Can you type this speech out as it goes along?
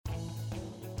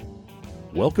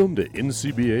Welcome to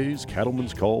NCBA's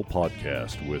Cattlemen's Call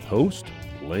podcast with host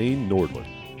Lane Nordland.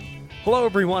 Hello,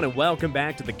 everyone, and welcome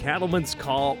back to the Cattlemen's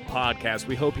Call podcast.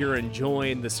 We hope you're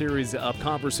enjoying the series of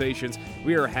conversations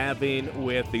we are having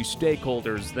with the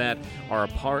stakeholders that are a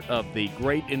part of the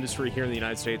great industry here in the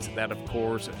United States, that, of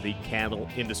course, the cattle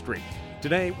industry.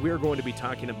 Today, we are going to be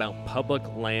talking about public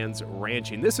lands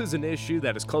ranching. This is an issue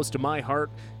that is close to my heart,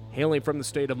 hailing from the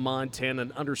state of Montana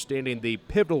and understanding the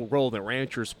pivotal role that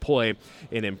ranchers play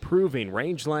in improving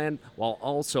rangeland while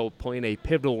also playing a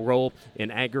pivotal role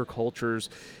in agriculture's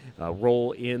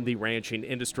role in the ranching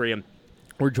industry. And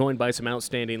we're joined by some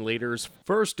outstanding leaders.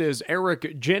 First is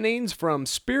Eric Jennings from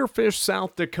Spearfish,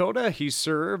 South Dakota. He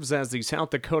serves as the South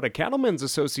Dakota Cattlemen's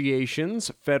Association's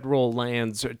Federal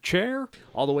Lands Chair.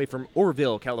 All the way from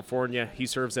Orville, California, he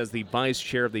serves as the Vice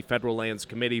Chair of the Federal Lands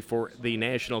Committee for the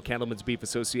National Cattlemen's Beef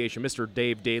Association. Mr.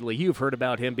 Dave Daly, you've heard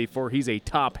about him before. He's a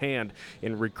top hand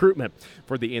in recruitment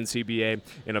for the NCBA.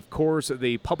 And, of course,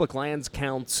 the Public Lands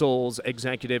Council's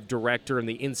Executive Director and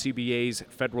the NCBA's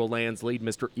Federal Lands Lead,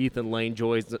 Mr. Ethan Lane,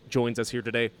 joins us here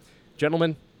today.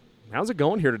 Gentlemen, how's it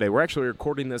going here today? We're actually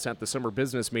recording this at the summer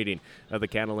business meeting of the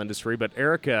cattle industry. But,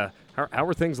 Eric, how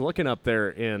are things looking up there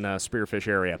in Spearfish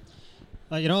area?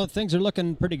 Things are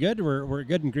looking pretty good. We're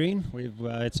good and green.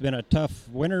 It's been a tough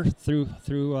winter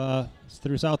through all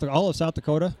of South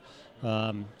Dakota.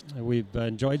 We've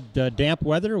enjoyed damp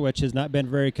weather, which has not been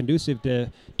very conducive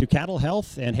to cattle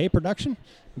health and hay production.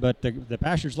 But the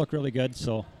pastures look really good,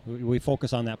 so we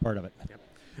focus on that part of it. Yep.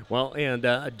 Well, and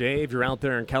Dave, you're out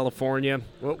there in California.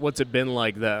 What's it been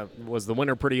like? Was the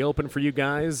winter pretty open for you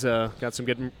guys? Got some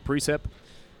good precip?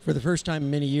 For the first time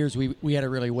in many years, we had a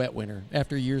really wet winter.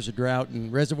 After years of drought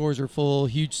and reservoirs are full,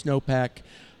 huge snowpack,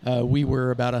 we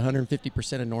were about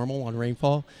 150% of normal on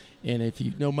rainfall. And if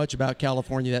you know much about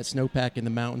California, that snowpack in the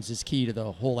mountains is key to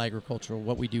the whole agricultural,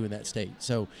 what we do in that state.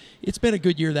 So it's been a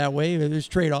good year that way. There's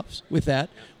trade-offs with that.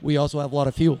 We also have a lot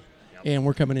of fuel, and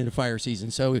we're coming into fire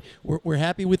season. So we're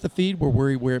happy with the feed. We're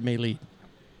worried where it may lead.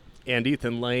 And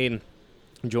Ethan Lane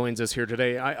joins us here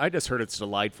today. I just heard it's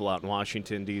delightful out in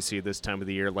Washington, D.C. this time of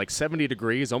the year, like 70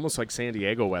 degrees, almost like San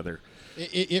Diego weather.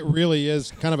 It really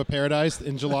is kind of a paradise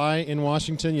in July in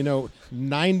Washington.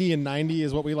 90 and 90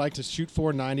 is what we like to shoot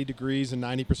for, 90 degrees and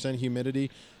 90% humidity.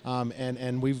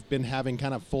 And we've been having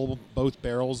kind of full both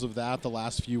barrels of that the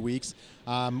last few weeks.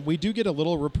 We do get a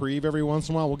little reprieve every once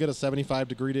in a while. We'll get a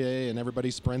 75-degree day, and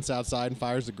everybody sprints outside and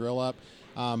fires the grill up.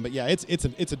 But yeah, it's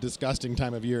a disgusting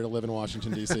time of year to live in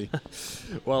Washington, D.C.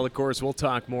 Well, of course, we'll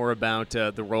talk more about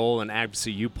the role and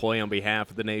advocacy you play on behalf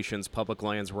of the nation's public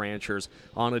lands ranchers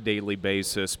on a daily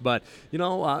basis. But,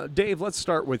 Dave, let's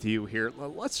start with you here.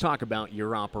 Let's talk about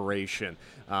your operation,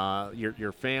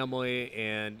 your family,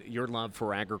 and your love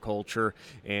for agriculture,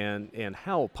 and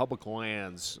how public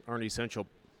lands are an essential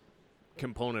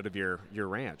component of your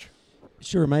ranch.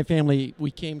 Sure. My family,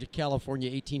 we came to California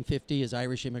 1850 as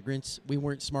Irish immigrants. We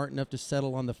weren't smart enough to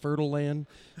settle on the fertile land,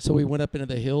 so we went up into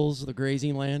the hills, the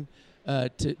grazing land,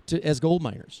 as gold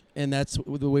miners. And that's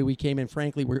the way we came in.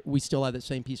 Frankly, we still have that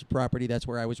same piece of property. That's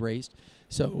where I was raised.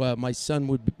 So my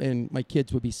son and my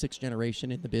kids would be sixth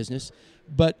generation in the business.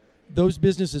 But those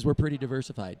businesses were pretty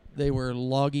diversified. They were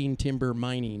logging, timber,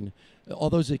 mining, all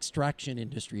those extraction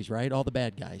industries, right? All the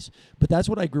bad guys. But that's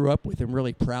what I grew up with. I'm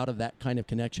really proud of that kind of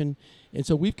connection. And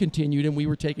so we've continued, and we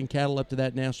were taking cattle up to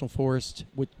that national forest,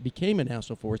 which became a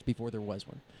national forest before there was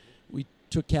one. We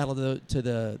took cattle to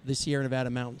the Sierra Nevada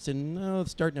mountains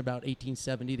starting about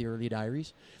 1870, the early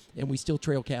diaries, and we still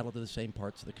trail cattle to the same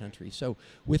parts of the country. So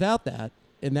without that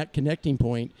and that connecting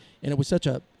point, and it was such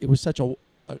a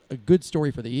good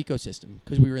story for the ecosystem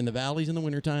because we were in the valleys in the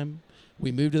wintertime.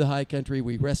 We moved to the high country.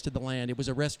 We rested the land. It was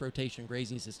a rest rotation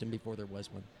grazing system before there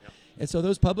was one. Yep. And so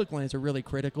those public lands are really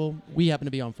critical. We happen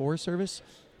to be on Forest Service.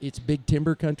 It's big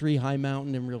timber country, high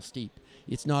mountain, and real steep.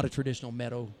 It's not a traditional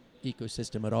meadow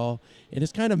ecosystem at all. And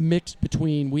it's kind of mixed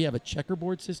between, we have a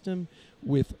checkerboard system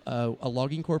with a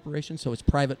logging corporation, so it's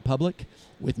private public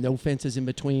with no fences in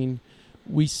between.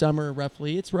 We summer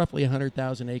it's roughly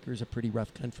 100,000 acres of pretty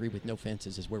rough country with no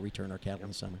fences is where we turn our cattle in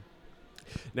the summer.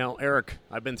 Now, Eric,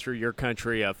 I've been through your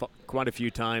country quite a few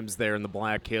times there in the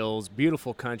Black Hills.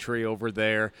 Beautiful country over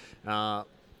there.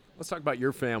 Let's talk about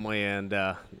your family and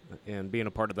being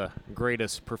a part of the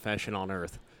greatest profession on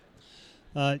earth.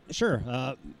 Sure.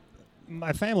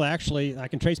 My family, actually, I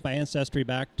can trace my ancestry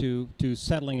back to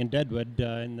settling in Deadwood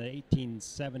in the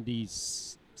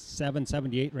 1870s.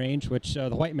 78 range, which the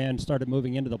white man started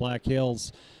moving into the Black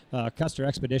Hills Custer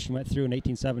Expedition went through in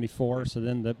 1874, so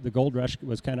then the gold rush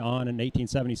was kind of on in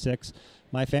 1876.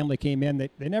 My family came in.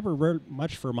 They never were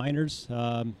much for miners.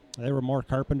 They were more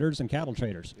carpenters and cattle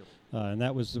traders, and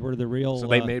that was where the real... So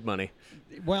they made money.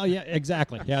 Well, yeah,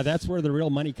 exactly. Yeah, that's where the real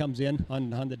money comes in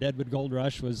on the Deadwood Gold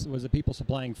Rush was the people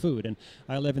supplying food. And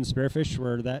I live in Spearfish,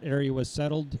 where that area was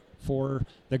settled for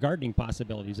the gardening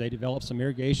possibilities. They developed some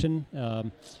irrigation,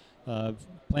 planted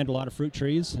a lot of fruit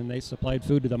trees, and they supplied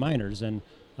food to the miners. And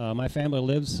my family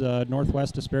lives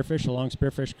northwest of Spearfish, along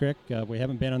Spearfish Creek. We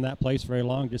haven't been on that place very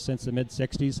long, just since the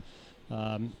mid-'60s.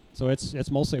 So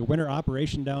it's mostly a winter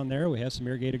operation down there. We have some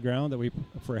irrigated ground that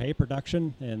for hay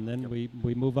production, and then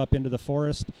we move up into the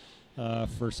forest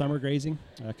for summer grazing.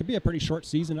 It could be a pretty short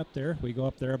season up there. We go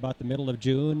up there about the middle of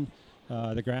June.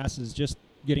 The grass is just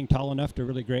getting tall enough to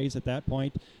really graze at that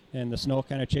point, and the snow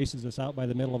kind of chases us out by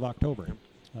the middle of October.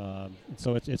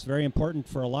 So it's very important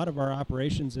for a lot of our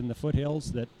operations in the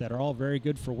foothills that are all very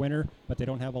good for winter, but they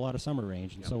don't have a lot of summer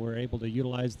range. And so we're able to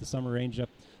utilize the summer range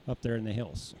up there in the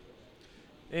hills.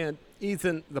 And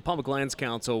Ethan, the Public Lands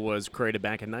Council was created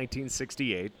back in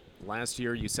 1968. Last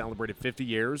year you celebrated 50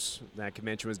 years. That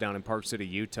convention was down in Park City,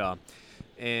 Utah.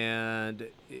 And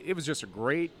it was just a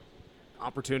great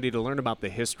opportunity to learn about the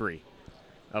history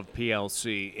of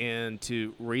PLC and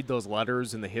to read those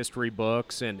letters in the history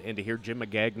books and to hear Jim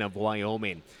McGagnon of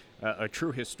Wyoming, a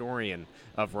true historian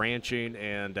of ranching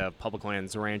and public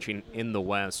lands ranching in the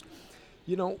West.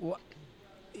 You know,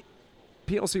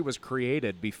 PLC was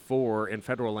created before, in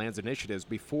federal lands initiatives,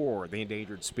 before the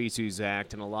Endangered Species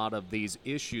Act and a lot of these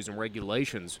issues and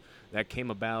regulations that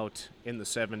came about in the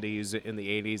 70s, in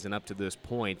the 80s, and up to this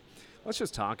point. Let's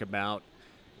just talk about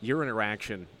your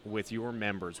interaction with your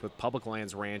members, with public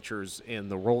lands ranchers, and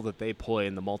the role that they play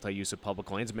in the multi-use of public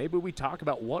lands. Maybe we talk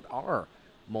about what are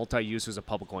multi-uses of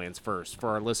public lands first for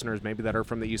our listeners maybe that are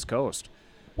from the East Coast.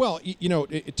 Well,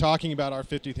 talking about our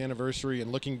 50th anniversary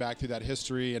and looking back through that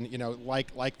history, and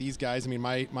like these guys, I mean,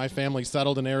 my family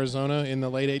settled in Arizona in the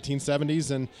late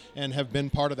 1870s and have been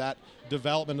part of that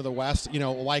development of the West.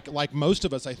 Like most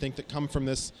of us, I think, that come from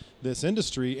this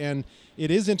industry, and it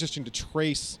is interesting to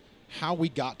trace how we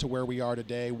got to where we are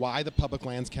today, why the Public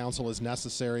Lands Council is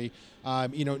necessary.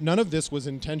 None of this was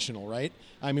intentional, right?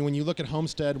 I mean, when you look at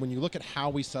Homestead, when you look at how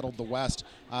we settled the West,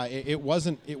 it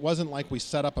wasn't like we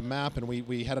set up a map and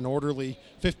we had an orderly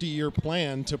 50-year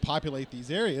plan to populate these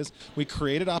areas. We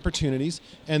created opportunities,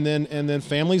 and then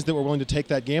families that were willing to take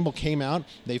that gamble came out.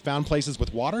 They found places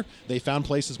with water, they found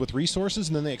places with resources,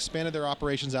 and then they expanded their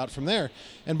operations out from there.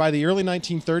 And by the early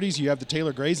 1930s, you have the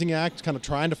Taylor Grazing Act kind of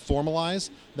trying to formalize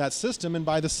that system, and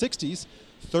by the 60s,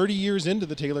 30 years into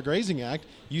the Taylor Grazing Act,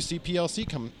 you see PLC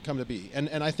come to be.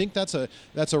 And I think that's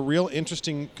a real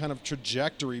interesting kind of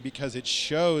trajectory, because it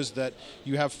shows that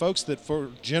you have folks that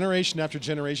for generation after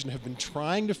generation have been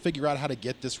trying to figure out how to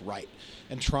get this right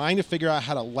and trying to figure out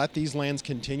how to let these lands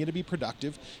continue to be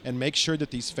productive and make sure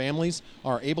that these families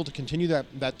are able to continue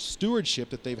that stewardship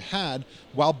that they've had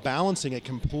while balancing a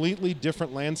completely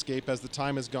different landscape as the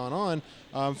time has gone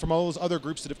on from all those other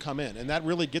groups that have come in. And that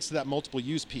really gets to that multiple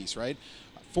use piece, right?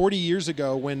 40 years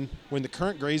ago, when the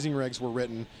current grazing regs were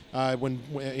written,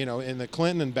 in the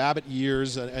Clinton and Babbitt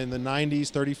years, in the 90s,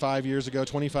 35 years ago,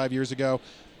 25 years ago,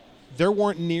 there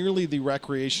weren't nearly the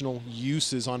recreational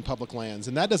uses on public lands.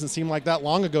 And that doesn't seem like that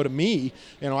long ago to me.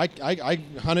 I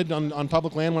hunted on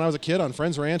public land when I was a kid on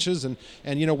friends' ranches, and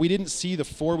we didn't see the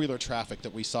four-wheeler traffic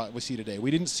that we see today.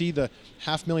 We didn't see the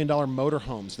 $500,000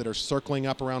 motorhomes that are circling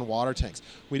up around water tanks.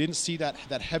 We didn't see that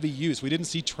heavy use. We didn't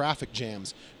see traffic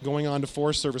jams going on to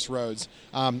Forest Service roads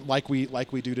like we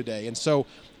do today. And so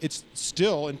it's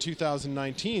still, in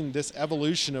 2019, this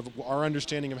evolution of our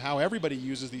understanding of how everybody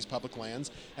uses these public lands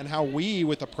and how we,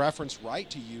 with a preference right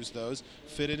to use those,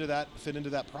 fit into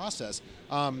that process.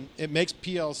 It makes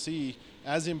PLC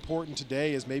as important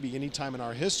today as maybe any time in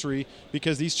our history,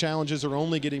 because these challenges are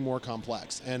only getting more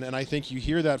complex. And I think you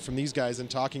hear that from these guys in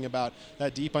talking about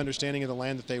that deep understanding of the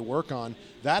land that they work on.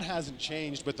 That hasn't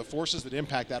changed, but the forces that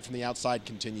impact that from the outside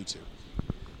continue to.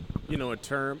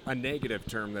 A negative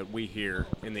term that we hear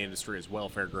in the industry is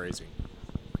welfare grazing.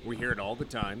 We hear it all the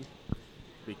time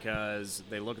because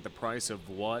they look at the price of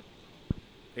what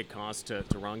it costs to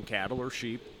run cattle or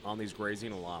sheep on these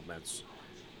grazing allotments.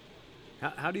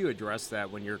 How do you address that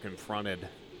when you're confronted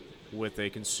with a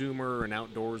consumer, an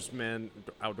outdoors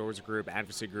group,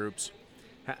 advocacy groups?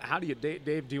 How do you,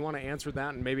 Dave, do you want to answer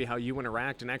that, and maybe how you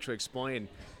interact and actually explain,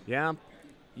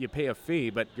 you pay a fee,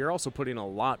 but you're also putting a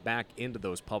lot back into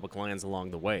those public lands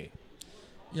along the way?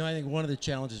 I think one of the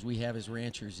challenges we have as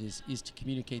ranchers is to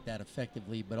communicate that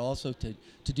effectively, but also to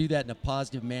do that in a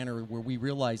positive manner where we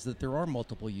realize that there are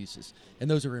multiple uses, and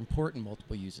those are important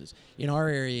multiple uses. In our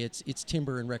area, it's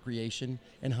timber and recreation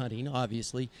and hunting,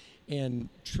 obviously, and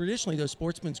traditionally those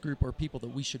sportsmen's group are people that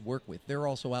we should work with. They're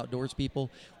also outdoors people.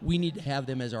 We need to have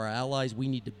them as our allies. We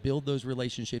need to build those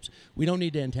relationships. We don't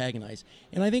need to antagonize.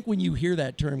 And I think when you hear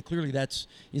that term, clearly that's,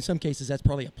 in some cases, that's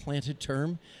probably a planted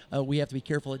term. We have to be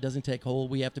careful it doesn't take hold.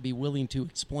 We have to be willing to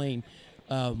explain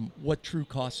what true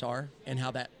costs are and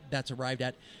how that's arrived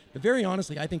at. But very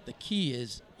honestly, I think the key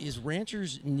is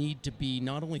ranchers need to be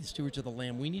not only the stewards of the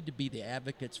land, we need to be the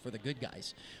advocates for the good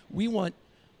guys. We want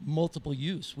multiple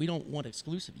use. We don't want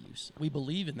exclusive use. We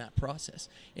believe in that process.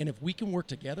 And if we can work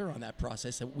together on that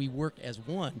process, that we work as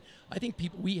one, I think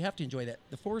we have to enjoy that.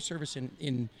 The Forest Service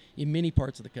in many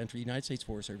parts of the country, United States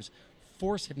Forest Service,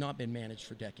 forests have not been managed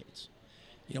for decades.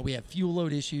 We have fuel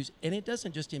load issues, and it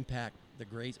doesn't just impact the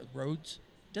roads.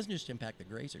 It doesn't just impact the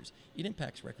grazers. It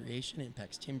impacts recreation, it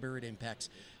impacts timber, it impacts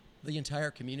the entire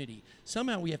community.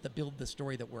 Somehow we have to build the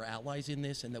story that we're allies in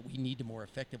this and that we need to more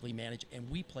effectively manage, and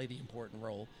we play the important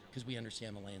role because we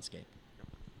understand the landscape.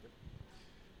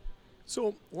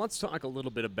 So let's talk a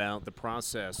little bit about the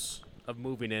process of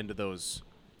moving into those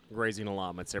grazing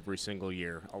allotments every single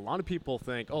year. A lot of people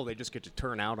think, they just get to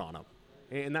turn out on them.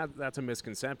 And that's a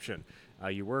misconception.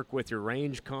 You work with your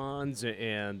range cons,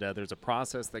 and there's a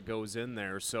process that goes in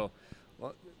there. So,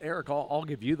 Eric, I'll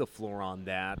give you the floor on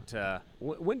that.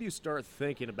 When do you start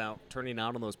thinking about turning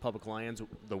out on those public lands,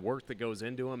 the work that goes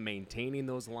into them, maintaining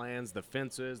those lands, the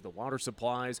fences, the water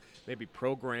supplies, maybe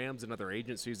programs and other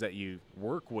agencies that you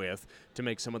work with to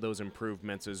make some of those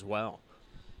improvements as well?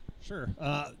 Sure.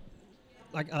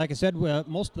 Like I said,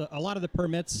 a lot of the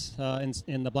permits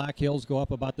in the Black Hills go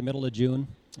up about the middle of June.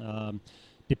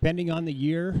 Depending on the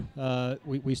year,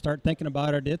 we start thinking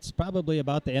about it. It's probably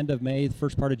about the end of May, the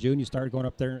first part of June, you start going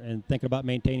up there and thinking about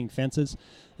maintaining fences.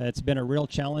 It's been a real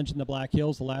challenge in the Black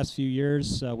Hills the last few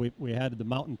years. We had the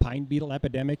mountain pine beetle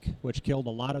epidemic, which killed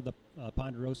a lot of the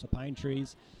ponderosa pine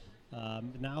trees.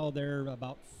 Now they're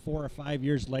about 4 or 5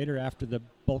 years later after the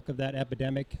bulk of that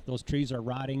epidemic. Those trees are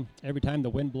rotting. Every time the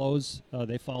wind blows,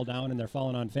 they fall down and they're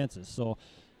falling on fences. So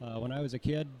when I was a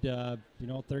kid,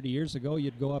 30 years ago,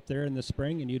 you'd go up there in the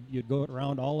spring and you'd go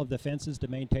around all of the fences to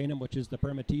maintain them, which is the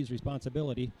permittee's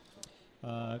responsibility.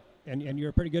 And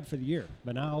you're pretty good for the year.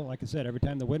 But now, like I said, every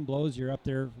time the wind blows, you're up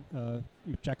there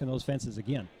checking those fences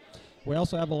again. We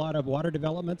also have a lot of water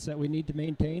developments that we need to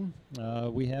maintain.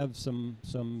 We have some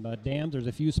dams. There's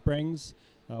a few springs.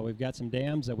 We've got some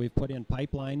dams that we've put in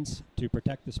pipelines to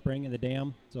protect the spring and the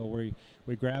dam. So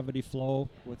we gravity flow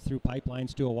through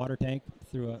pipelines to a water tank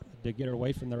to get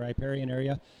away from the riparian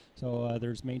area. So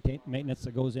there's maintenance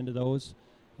that goes into those.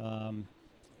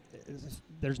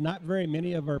 There's not very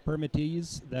many of our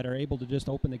permittees that are able to just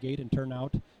open the gate and turn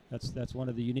out. That's one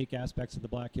of the unique aspects of the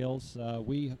Black Hills.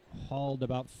 We hauled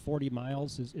about 40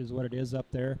 miles is what it is up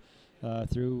there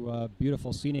through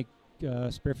beautiful scenic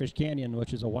Spearfish Canyon,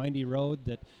 which is a windy road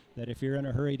that if you're in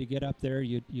a hurry to get up there,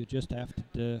 you just have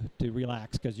to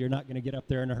relax because you're not going to get up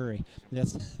there in a hurry.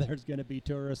 There's going to be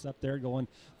tourists up there going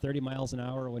 30 miles an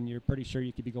hour when you're pretty sure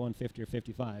you could be going 50 or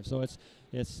 55. So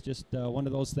it's just one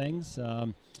of those things.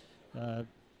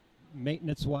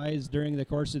 Maintenance-wise, during the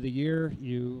course of the year,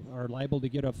 you are liable to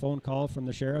get a phone call from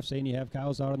the sheriff saying you have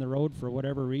cows out on the road for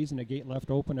whatever reason, a gate left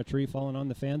open, a tree falling on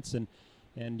the fence,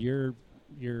 and you're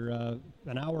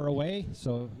an hour away.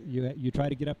 So you try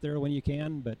to get up there when you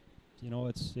can, but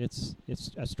it's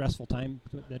a stressful time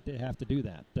that they have to do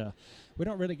that. We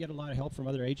don't really get a lot of help from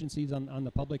other agencies on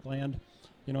the public land.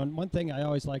 And one thing I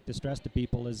always like to stress to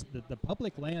people is that the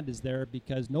public land is there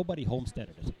because nobody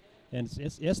homesteaded it. And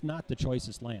it's not the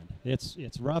choicest land. It's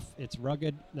rough, it's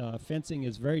rugged. Fencing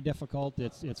is very difficult.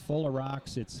 It's full of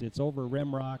rocks. It's over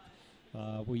rim rock.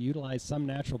 We utilize some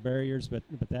natural barriers, but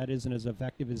that isn't as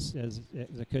effective as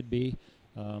it could be.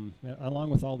 Along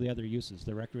with all the other uses,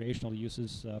 the recreational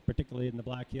uses, particularly in the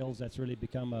Black Hills, that's really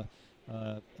become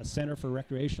a center for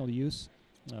recreational use.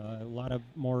 A lot of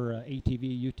more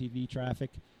ATV, UTV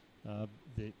traffic.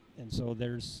 And so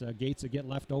there's gates that get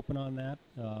left open on that,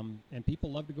 and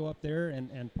people love to go up there,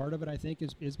 and part of it, I think,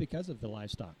 is because of the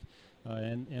livestock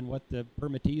and what the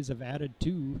permittees have added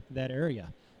to that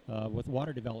area with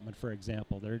water development, for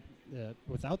example.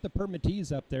 Without the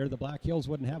permittees up there, the Black Hills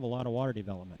wouldn't have a lot of water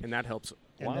development. And that helps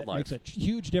wildlife. That makes a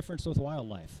huge difference with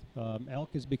wildlife.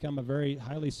 Elk has become a very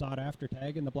highly sought-after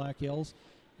tag in the Black Hills,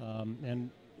 and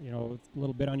a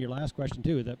little bit on your last question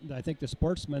too. I think the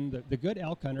sportsmen, the good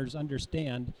elk hunters,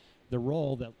 understand the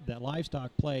role that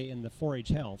livestock play in the forage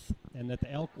health, and that the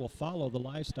elk will follow the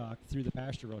livestock through the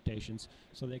pasture rotations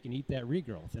so they can eat that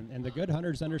regrowth. And the good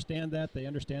hunters understand that. They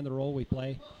understand the role we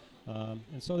play.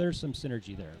 And so there's some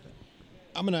synergy there.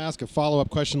 I'm going to ask a follow-up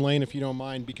question, Lane, if you don't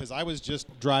mind, because I was just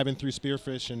driving through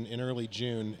Spearfish in early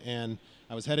June, and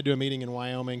I was headed to a meeting in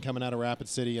Wyoming coming out of Rapid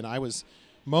City, and I was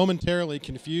momentarily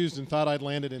confused and thought I'd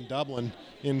landed in Dublin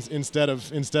instead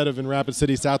of in Rapid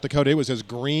City, South Dakota. It was as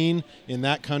green in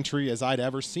that country as I'd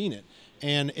ever seen it.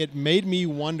 And it made me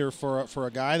wonder for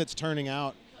a guy that's turning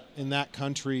out in that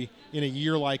country in a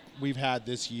year like we've had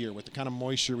this year with the kind of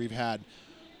moisture we've had,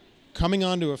 coming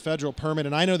onto a federal permit,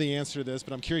 and I know the answer to this,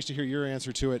 but I'm curious to hear your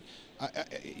answer to it.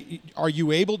 Are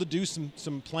you able to do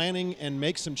some planning and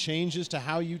make some changes to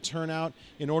how you turn out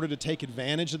in order to take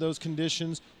advantage of those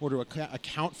conditions or to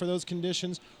account for those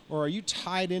conditions? Or are you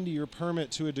tied into your permit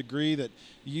to a degree that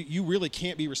you really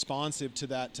can't be responsive to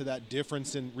that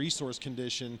difference in resource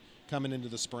condition coming into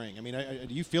the spring? I mean,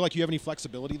 do you feel like you have any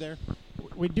flexibility there?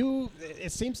 We do.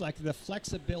 It seems like the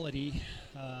flexibility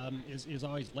is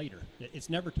always later. It's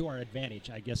never to our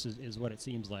advantage, I guess, is what it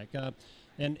seems like.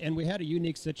 And we had a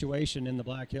unique situation in the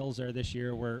Black Hills there this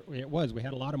year where we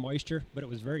had a lot of moisture, but it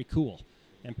was very cool.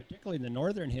 And particularly in the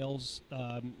northern hills,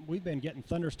 we've been getting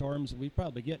thunderstorms. We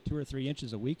probably get 2 or 3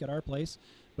 inches a week at our place,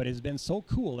 but it's been so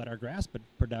cool that our grass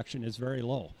production is very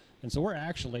low. And so we're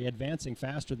actually advancing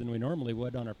faster than we normally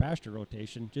would on our pasture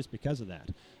rotation just because of that.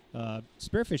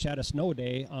 Spearfish had a snow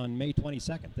day on May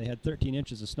 22nd. They had 13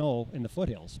 inches of snow in the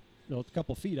foothills, a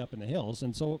couple feet up in the hills,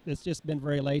 and so it's just been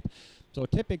very late. So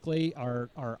typically our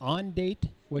on date,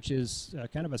 which is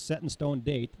kind of a set in stone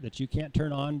date that you can't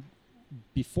turn on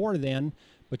before then,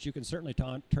 but you can certainly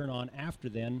turn on after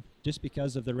then just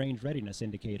because of the range readiness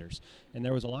indicators. And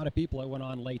there was a lot of people that went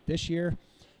on late this year.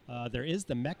 There is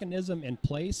the mechanism in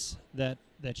place that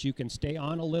you can stay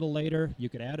on a little later. You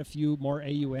could add a few more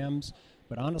AUMs,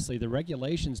 but honestly, the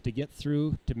regulations to get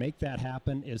through to make that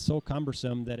happen is so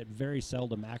cumbersome that it very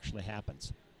seldom actually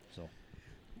happens. So.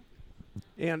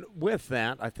 And with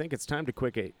that, I think it's time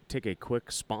to take a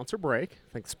quick sponsor break.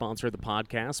 Thank the sponsor of the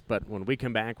podcast. But when we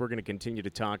come back, we're going to continue to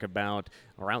talk about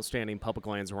our outstanding public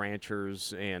lands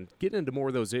ranchers and get into more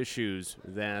of those issues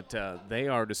that they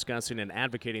are discussing and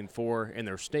advocating for in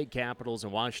their state capitals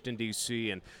in Washington,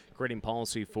 D.C., and creating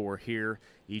policy for here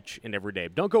each and every day.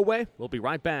 Don't go away. We'll be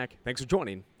right back. Thanks for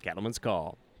joining Cattlemen's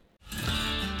Call.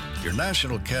 Your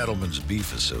National Cattlemen's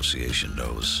Beef Association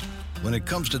knows when it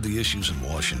comes to the issues in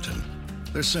Washington,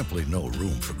 there's simply no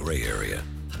room for gray area.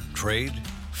 Trade,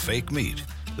 fake meat,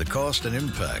 the cost and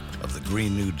impact of the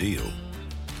Green New Deal.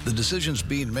 The decisions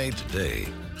being made today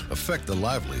affect the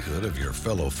livelihood of your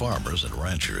fellow farmers and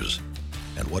ranchers.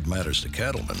 And what matters to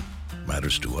cattlemen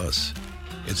matters to us.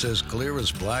 It's as clear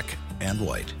as black and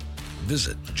white.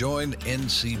 Visit joinncba.org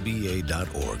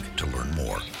to learn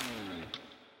more.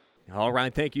 All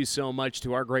right, thank you so much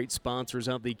to our great sponsors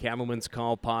of the Cattlemen's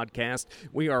Call podcast.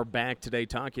 We are back today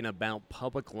talking about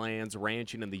public lands,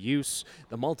 ranching, and the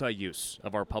multi-use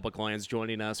of our public lands.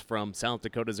 Joining us from South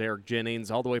Dakota's Eric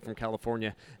Jennings, all the way from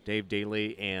California, Dave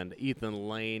Daly, and Ethan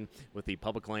Lane with the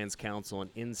Public Lands Council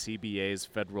and NCBA's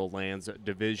Federal Lands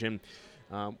Division.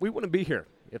 We wouldn't be here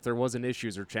if there wasn't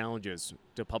issues or challenges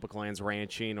to public lands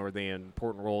ranching or the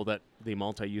important role that the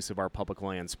multi-use of our public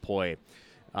lands play.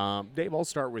 Dave, I'll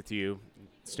start with you.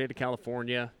 State of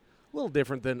California, a little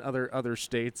different than other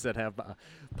states that have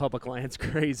public lands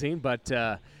grazing, but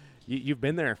you've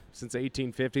been there since the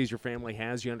 1850s. Your family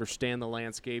has. You understand the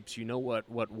landscapes. You know what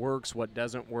works, what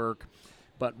doesn't work.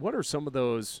 But what are some of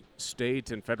those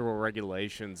state and federal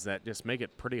regulations that just make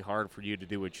it pretty hard for you to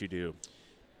do what you do?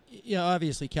 Yeah,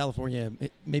 obviously California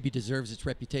maybe deserves its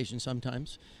reputation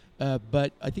sometimes.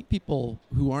 But I think people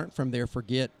who aren't from there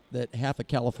forget that half of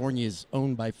California is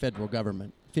owned by federal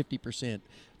government, 50%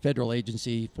 federal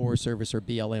agency, Forest Service, or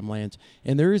BLM lands.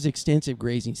 And there is extensive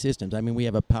grazing systems. I mean, we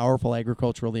have a powerful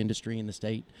agricultural industry in the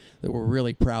state that we're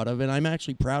really proud of. And I'm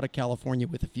actually proud of California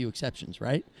with a few exceptions,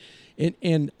 right?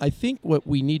 And I think what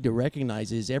we need to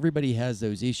recognize is everybody has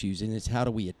those issues, and it's how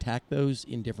do we attack those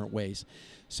in different ways.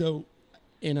 So,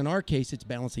 and in our case, it's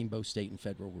balancing both state and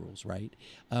federal rules, right?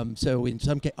 So in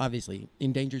some cases, obviously,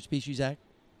 Endangered Species Act,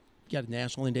 you got a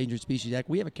National Endangered Species Act.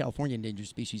 We have a California Endangered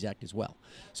Species Act as well.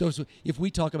 So if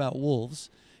we talk about wolves,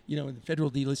 the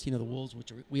federal delisting of the wolves,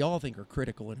 which we all think are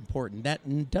critical and important,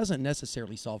 that doesn't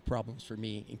necessarily solve problems for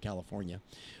me in California.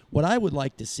 What I would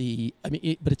like to see,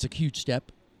 but it's a huge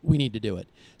step. We need to do it.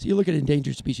 So you look at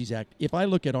Endangered Species Act. If I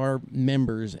look at our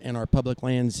members and our public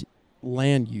lands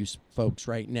land use folks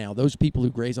right now, those people who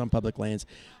graze on public lands,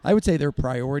 I would say their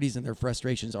priorities and their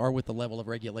frustrations are with the level of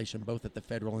regulation, both at the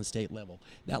federal and state level.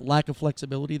 That lack of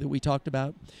flexibility that we talked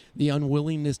about, the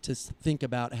unwillingness to think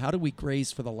about how do we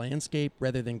graze for the landscape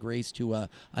rather than graze to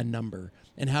a number,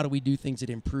 and how do we do things that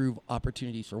improve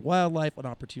opportunities for wildlife and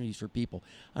opportunities for people.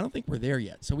 I don't think we're there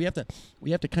yet. So we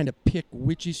have to kind of pick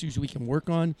which issues we can work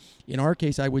on. In our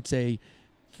case, I would say,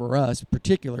 for us in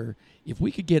particular, if we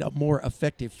could get a more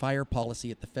effective fire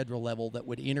policy at the federal level that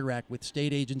would interact with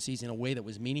state agencies in a way that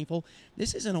was meaningful,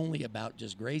 this isn't only about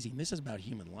just grazing, this is about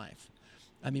human life.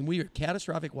 I mean, we are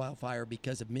catastrophic wildfire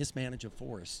because of mismanagement of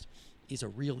forests is a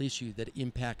real issue that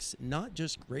impacts not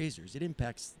just grazers, it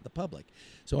impacts the public.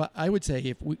 So I would say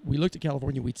if we looked at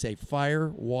California, we'd say fire,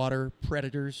 water,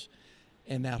 predators,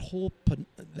 and that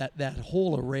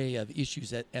whole array of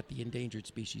issues at the endangered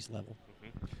species level.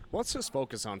 Well, let's just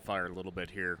focus on fire a little bit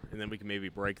here, and then we can maybe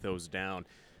break those down.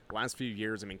 Last few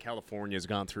years, I mean, California has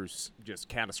gone through just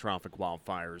catastrophic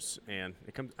wildfires, and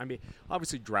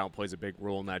obviously drought plays a big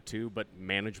role in that too, but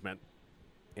management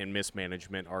and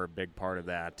mismanagement are a big part of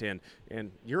that.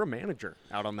 And you're a manager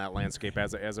out on that landscape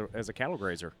as a cattle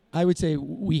grazer. I would say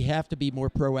we have to be more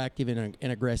proactive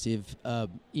and aggressive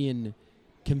in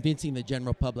convincing the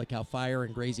general public how fire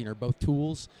and grazing are both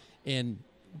tools, and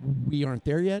we aren't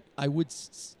there yet.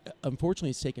 Unfortunately,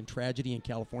 it's taken tragedy in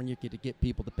California to get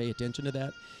people to pay attention to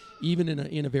that. Even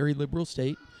in a very liberal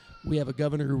state, we have a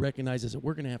governor who recognizes that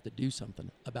we're going to have to do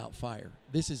something about fire.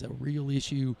 This is a real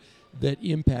issue that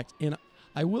impacts. And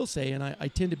I will say, and I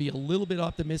tend to be a little bit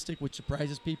optimistic, which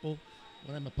surprises people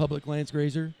when I'm a public lands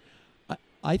grazer.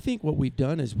 I think what we've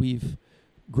done is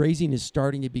grazing is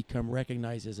starting to become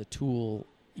recognized as a tool,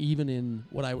 even in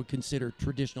what I would consider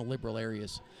traditional liberal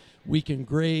areas. We can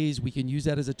graze, we can use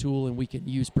that as a tool, and we can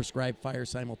use prescribed fire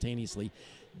simultaneously.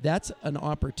 That's an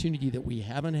opportunity that we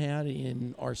haven't had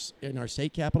in our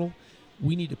state capital.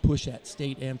 We need to push that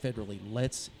state and federally.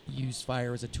 Let's use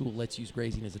fire as a tool. Let's use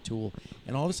grazing as a tool.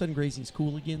 And all of a sudden, grazing is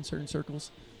cool again in certain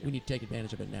circles. We need to take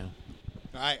advantage of it now.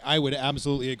 I would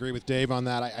absolutely agree with Dave on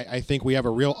that. I think we have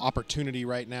a real opportunity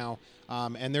right now.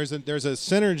 And there's a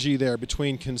synergy there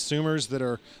between consumers that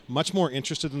are much more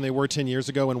interested than they were 10 years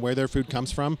ago in where their food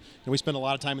comes from. And we spend a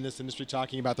lot of time in this industry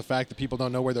talking about the fact that people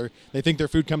don't know where they think their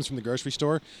food comes from the grocery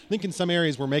store. I think in some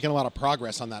areas we're making a lot of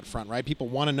progress on that front, right? People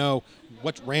want to know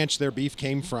what ranch their beef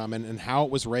came from and how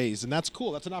it was raised. And that's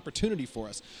cool. That's an opportunity for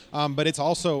us. But it's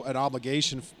also an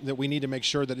obligation that we need to make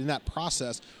sure that in that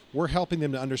process, we're helping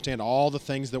them to understand all the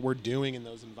things that we're doing in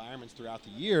those environments throughout the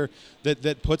year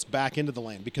that puts back into the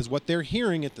land. Because what they're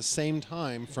hearing at the same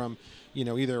time from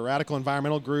either radical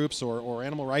environmental groups or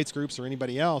animal rights groups or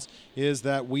anybody else is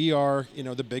that we are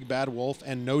the big bad wolf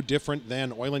and no different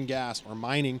than oil and gas or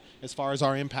mining as far as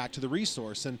our impact to the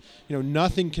resource. And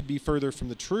nothing could be further from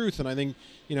the truth. And I think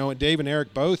Dave and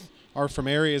Eric both are from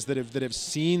areas that have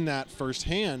seen that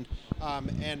firsthand.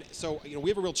 And so, we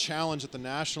have a real challenge at the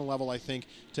national level, I think,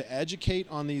 to educate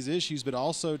on these issues, but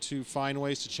also to find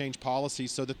ways to change policy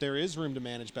so that there is room to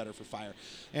manage better for fire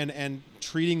and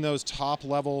treating those top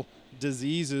level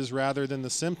diseases rather than the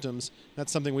symptoms.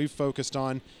 That's something we've focused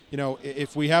on.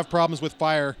 If we have problems with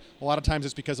fire, a lot of times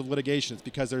it's because of litigation. It's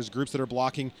because there's groups that are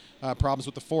blocking problems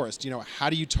with the forest. How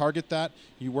do you target that?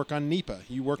 You work on NEPA.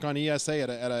 You work on ESA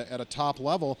at a top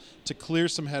level to clear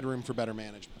some headroom for better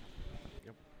management.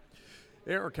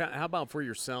 Eric, how about for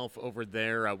yourself over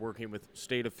there, working with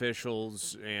state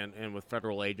officials and with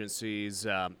federal agencies?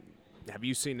 Have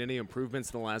you seen any improvements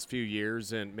in the last few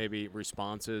years and maybe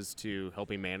responses to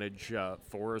helping manage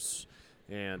forests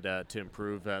and to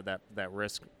improve that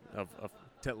risk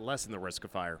to lessen the risk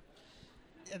of fire?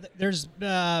 There's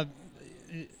kind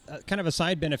of a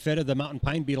side benefit of the mountain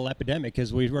pine beetle epidemic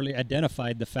is we really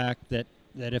identified the fact that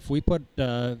if we put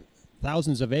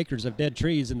thousands of acres of dead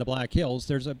trees in the Black Hills,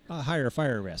 there's a higher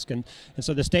fire risk. And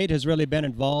so the state has really been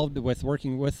involved with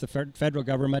working with the federal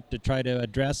government to try to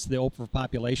address the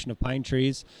overpopulation of pine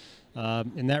trees.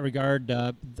 In that regard,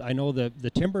 I know the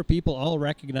timber people all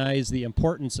recognize the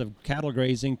importance of cattle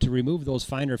grazing to remove those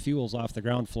finer fuels off the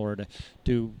ground floor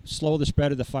to slow the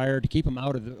spread of the fire, to keep them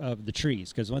out of the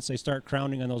trees. Because once they start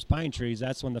crowning on those pine trees,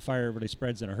 that's when the fire really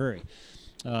spreads in a hurry.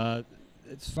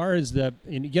 As far as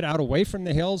you get out away from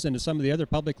the hills into some of the other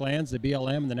public lands, the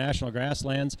BLM and the national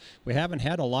grasslands, we haven't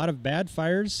had a lot of bad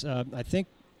fires. I think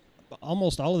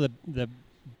almost all of the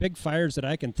big fires that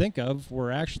I can think of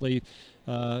were actually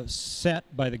set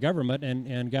by the government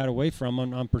and got away from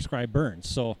on prescribed burns.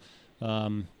 So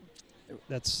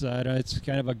that's it's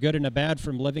kind of a good and a bad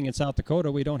from living in South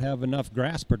Dakota. We don't have enough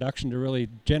grass production to really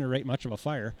generate much of a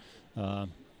fire,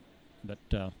 but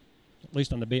at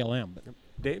least on the BLM.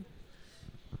 Dave?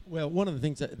 Well, one of the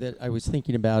things that I was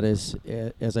thinking about is,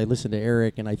 as I listen to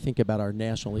Eric and I think about our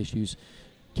national issues,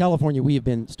 California, we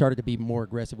have started to be more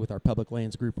aggressive with our public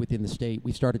lands group within the state.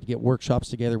 We've started to get workshops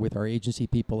together with our agency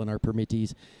people and our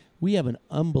permittees. We have an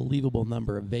unbelievable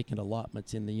number of vacant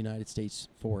allotments in the United States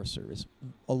Forest Service,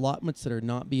 allotments that are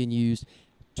not being used.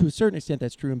 To a certain extent,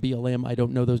 that's true in BLM. I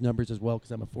don't know those numbers as well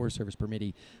because I'm a Forest Service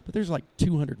permittee. But there's like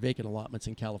 200 vacant allotments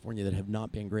in California that have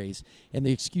not been grazed. And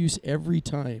the excuse every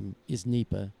time is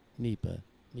NEPA, NEPA,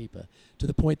 NEPA, to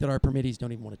the point that our permittees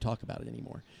don't even want to talk about it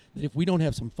anymore. That if we don't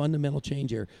have some fundamental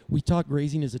change here, we talk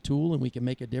grazing as a tool and we can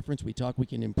make a difference. We talk we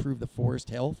can improve the forest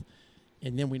health,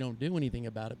 and then we don't do anything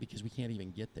about it because we can't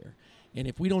even get there. And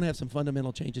if we don't have some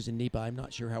fundamental changes in NEPA, I'm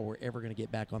not sure how we're ever going to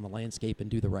get back on the landscape and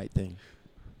do the right thing.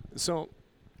 So,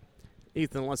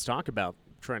 Ethan, let's talk about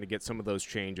trying to get some of those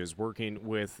changes, working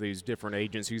with these different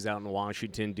agencies out in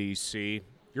Washington, D.C.,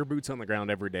 your boots on the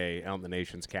ground every day out in the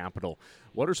nation's capital.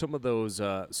 What are some of those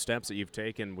steps that you've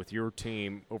taken with your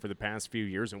team over the past few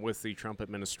years and with the Trump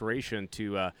administration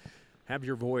to have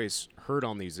your voice heard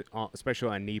on these,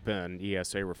 especially on NEPA and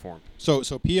ESA reform? So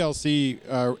PLC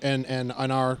and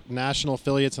our national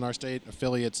affiliates and our state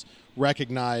affiliates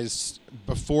recognized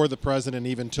before the president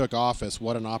even took office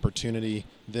what an opportunity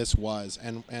this was.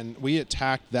 And we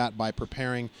attacked that by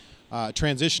preparing a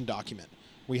transition document.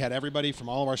 We had everybody from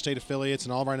all of our state affiliates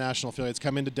and all of our national affiliates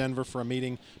come into Denver for a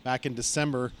meeting back in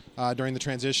December during the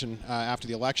transition after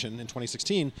the election in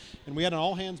 2016. And we had an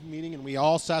all-hands meeting, and we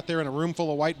all sat there in a room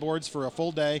full of whiteboards for a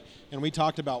full day, and we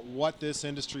talked about what this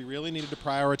industry really needed to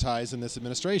prioritize in this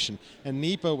administration. And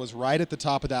NEPA was right at the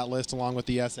top of that list, along with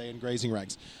the ESA and grazing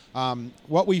regs.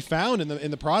 What we found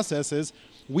in the process is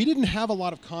we didn't have a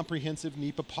lot of comprehensive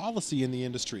NEPA policy in the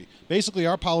industry. Basically,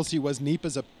 our policy was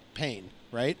NEPA's a pain,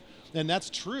 right? And that's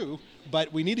true,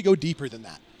 but we need to go deeper than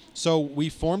that. So we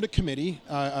formed a committee,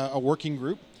 a working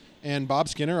group, and Bob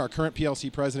Skinner, our current PLC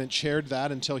president, chaired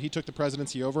that until he took the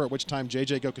presidency over, at which time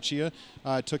J.J. Gocochea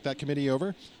took that committee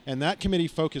over. And that committee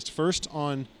focused first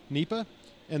on NEPA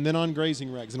and then on grazing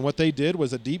regs. And what they did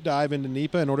was a deep dive into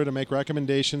NEPA in order to make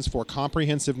recommendations for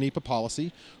comprehensive NEPA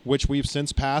policy, which we've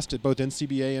since passed at both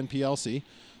NCBA and PLC.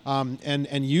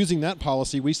 And using that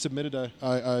policy, we submitted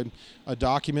a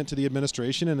document to the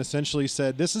administration and essentially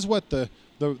said, this is what the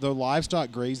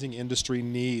livestock grazing industry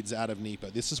needs out of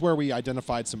NEPA. This is where we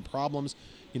identified some problems.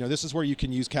 This is where you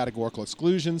can use categorical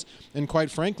exclusions. And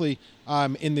quite frankly,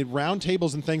 in the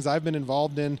roundtables and things I've been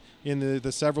involved in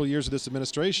the several years of this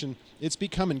administration, it's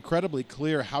become incredibly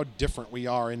clear how different we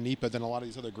are in NEPA than a lot of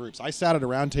these other groups. I sat at a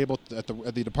roundtable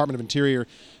at the Department of Interior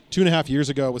 2.5 years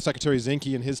ago with Secretary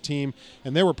Zinke and his team,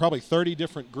 and there were probably 30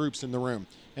 different groups in the room.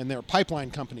 And there were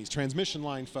pipeline companies, transmission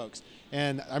line folks.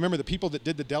 And I remember the people that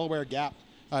did the Delaware Gap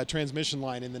transmission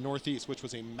line in the Northeast, which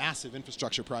was a massive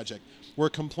infrastructure project, were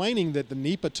complaining that the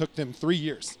NEPA took them 3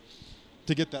 years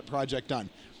to get that project done.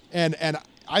 And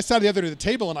I sat at the other end of the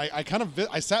table, and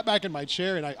I sat back in my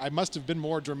chair, and I must have been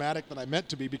more dramatic than I meant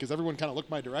to be because everyone kind of looked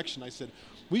my direction. I said,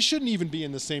 we shouldn't even be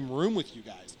in the same room with you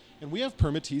guys. And we have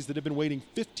permittees that have been waiting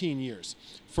 15 years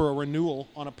for a renewal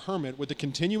on a permit with a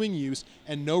continuing use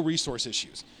and no resource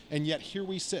issues. And yet here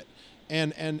we sit.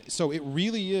 And so it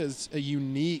really is a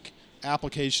unique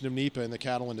application of NEPA in the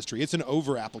cattle industry. It's an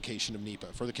over-application of NEPA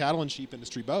for the cattle and sheep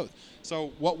industry both.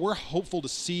 So what we're hopeful to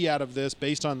see out of this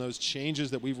based on those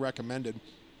changes that we've recommended,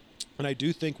 and I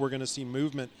do think we're going to see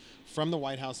movement from the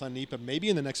White House on NEPA maybe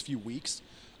in the next few weeks,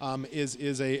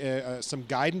 is some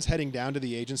guidance heading down to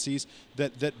the agencies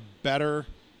that better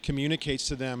communicates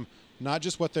to them not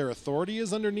just what their authority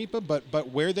is under NEPA, but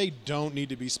where they don't need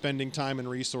to be spending time and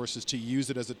resources to use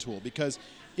it as a tool, because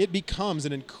it becomes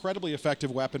an incredibly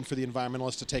effective weapon for the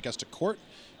environmentalists to take us to court,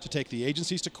 to take the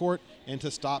agencies to court, and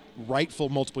to stop rightful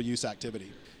multiple use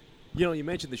activity. You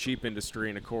mentioned the sheep industry,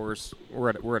 and of course, we're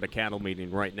at a cattle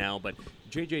meeting right now, but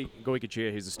J.J.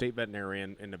 Gocochea, he's a state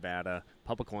veterinarian in Nevada,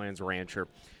 public lands rancher.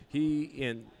 He,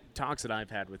 in talks that I've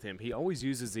had with him, he always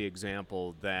uses the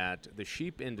example that the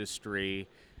sheep industry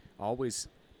always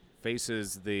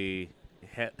faces the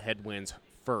headwinds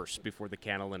first before the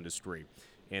cattle industry.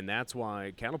 And that's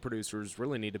why cattle producers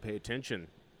really need to pay attention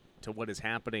to what is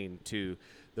happening to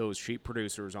those sheep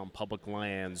producers on public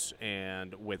lands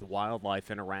and with wildlife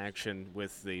interaction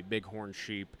with the bighorn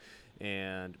sheep.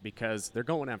 And because they're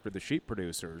going after the sheep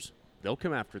producers, they'll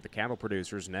come after the cattle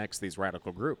producers next, these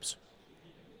radical groups.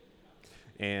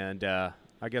 And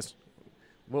I guess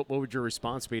what would your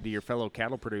response be to your fellow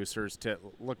cattle producers to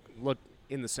look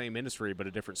in the same industry but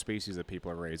a different species that people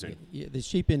are raising? Yeah, the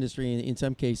sheep industry in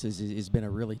some cases has been a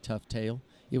really tough tale.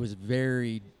 It was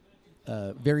very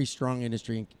very strong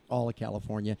industry in all of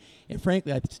California. And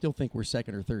frankly, I still think we're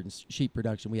second or third in sheep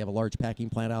production. We have a large packing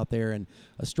plant out there and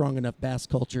a strong enough bass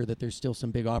culture that there's still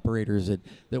some big operators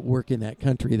that work in that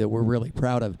country that we're really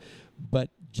proud of. But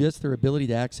just their ability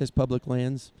to access public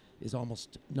lands is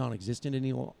almost non-existent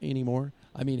anymore.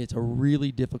 I mean, it's a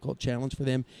really difficult challenge for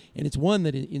them. And it's one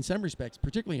that in some respects,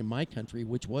 particularly in my country,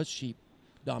 which was sheep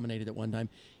dominated at one time,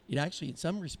 it actually in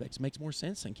some respects makes more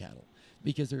sense than cattle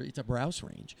because it's a browse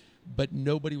range. But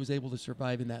nobody was able to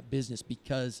survive in that business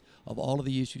because of all of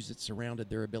the issues that surrounded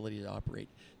their ability to operate.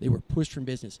 They were pushed from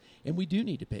business. And we do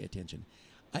need to pay attention.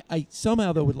 I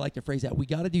somehow, though, would like to phrase that. We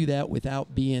got to do that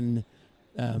without being,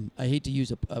 I hate to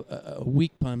use a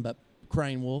weak pun, but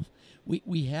crying wolf.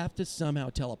 We have to somehow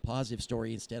tell a positive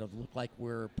story instead of look like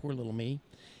we're poor little me.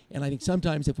 And I think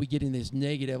sometimes if we get in this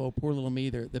negative, oh, poor little me,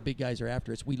 the big guys are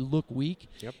after us, we look weak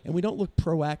and we don't look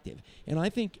proactive. And I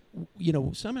think,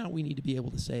 somehow we need to be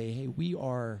able to say, hey,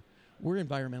 we're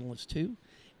environmentalists too.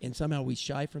 And somehow we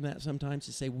shy from that sometimes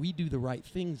to say we do the right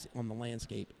things on the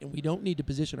landscape. And we don't need to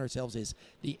position ourselves as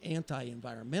the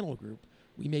anti-environmental group.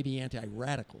 We may be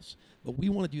anti-radicals, but we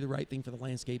want to do the right thing for the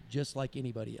landscape just like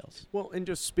anybody else. Well, and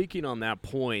just speaking on that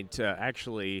point,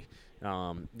 the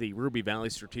Ruby Valley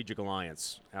Strategic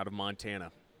Alliance out of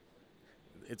Montana,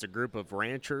 it's a group of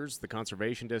ranchers, the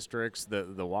conservation districts,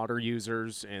 the water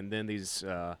users, and then these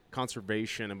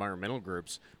conservation environmental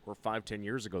groups where 5-10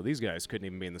 years ago, these guys couldn't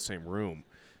even be in the same room.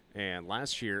 And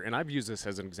last year, and I've used this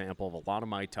as an example of a lot of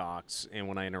my talks, and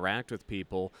when I interact with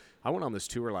people, I went on this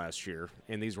tour last year,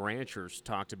 and these ranchers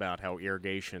talked about how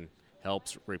irrigation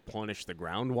helps replenish the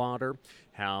groundwater,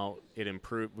 how it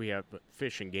improved. We have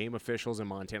fish and game officials in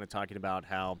Montana talking about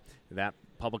how that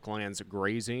public lands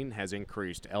grazing has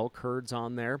increased elk herds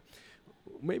on there.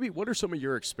 Maybe what are some of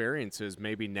your experiences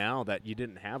maybe now that you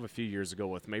didn't have a few years ago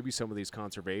with maybe some of these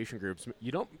conservation groups?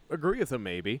 You don't agree with them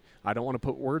maybe. I don't want to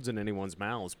put words in anyone's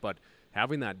mouths, but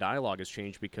having that dialogue has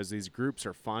changed because these groups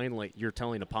are finally, you're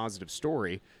telling a positive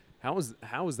story. How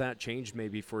has that changed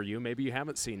maybe for you? Maybe you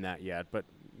haven't seen that yet, but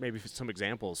maybe some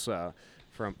examples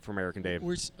from Eric and Dave.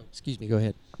 Excuse me, go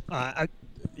ahead.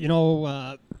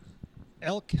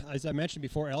 Elk, as I mentioned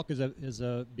before, elk is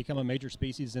become a major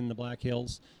species in the Black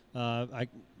Hills.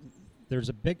 There's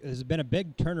been a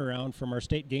big turnaround from our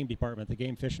state game department, the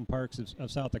Game Fish and Parks of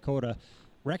South Dakota,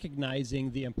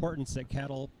 recognizing the importance that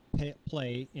cattle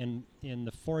play in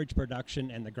the forage production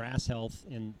and the grass health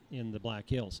in the Black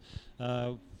Hills.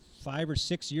 5 or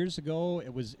 6 years ago,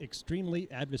 it was extremely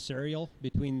adversarial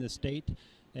between the state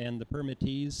and the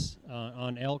permittees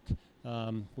on elk.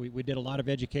 We did a lot of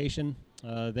education.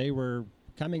 They were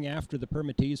coming after the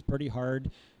permittees pretty hard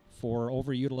for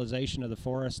overutilization of the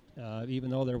forest,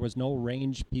 even though there was no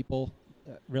range people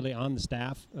really on the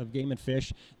staff of Game and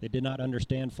Fish. They did not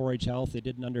understand forage health. They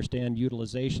didn't understand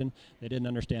utilization. They didn't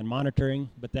understand monitoring,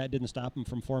 but that didn't stop them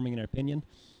from forming an opinion.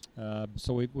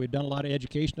 So we've done a lot of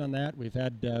education on that. We've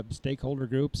had stakeholder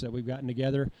groups that we've gotten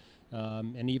together,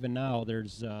 and even now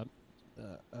there's a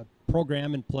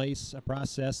program in place, a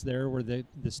process there where the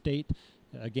state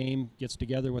game gets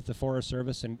together with the Forest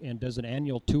Service and does an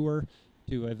annual tour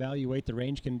to evaluate the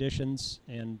range conditions,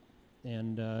 and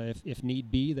if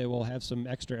need be, they will have some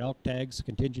extra elk tags,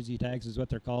 contingency tags is what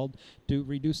they're called, to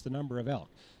reduce the number of elk.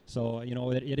 So,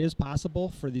 it is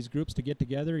possible for these groups to get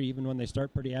together even when they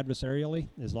start pretty adversarially,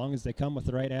 as long as they come with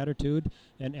the right attitude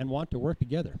and want to work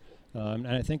together. And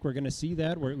I think we're going to see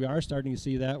that. We are starting to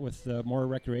see that with more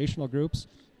recreational groups.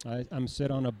 I'm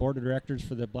sit on a board of directors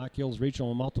for the Black Hills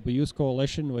Regional Multiple Use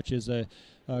Coalition, which is a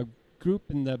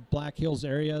group in the Black Hills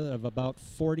area of about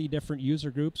 40 different user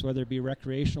groups, whether it be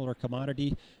recreational or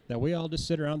commodity, that we all just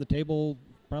sit around the table.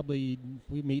 Probably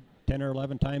we meet 10 or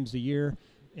 11 times a year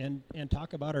and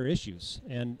talk about our issues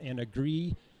and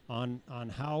agree on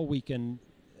how we can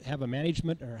have a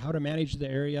management or how to manage the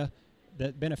area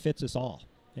that benefits us all.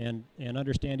 And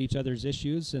understand each other's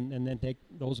issues and then take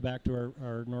those back to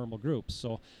our normal groups.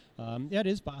 So it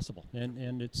is possible,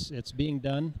 and it's being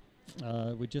done.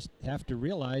 We just have to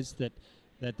realize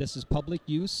that this is public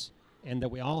use and that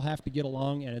we all have to get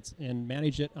along and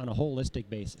manage it on a holistic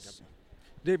basis. Yep.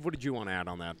 Dave, what did you want to add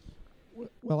on that?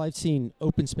 Well, I've seen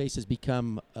open spaces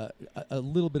become a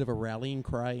little bit of a rallying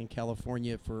cry in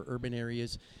California for urban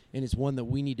areas, and it's one that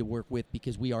we need to work with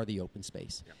because we are the open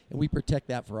space. Yep. And we protect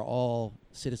that for all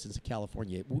citizens of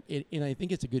California. And I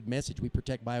think it's a good message. We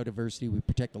protect biodiversity, we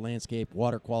protect the landscape,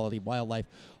 water quality, wildlife,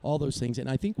 all those things. And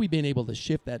I think we've been able to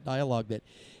shift that dialogue. That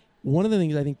one of the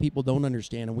things I think people don't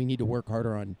understand and we need to work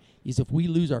harder on is if we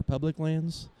lose our public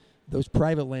lands, those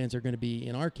private lands are going to be,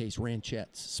 in our case,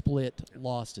 ranchettes, split,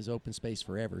 lost as open space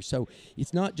forever. So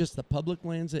it's not just the public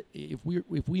lands. If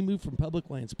we move from public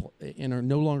lands and are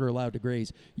no longer allowed to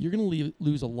graze, you're going to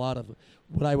lose a lot of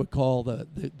what I would call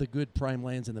the good prime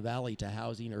lands in the valley to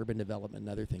housing, urban development,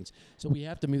 and other things. So we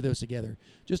have to move those together.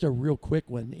 Just a real quick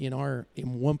one.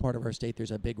 In one part of our state,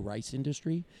 there's a big rice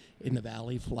industry in the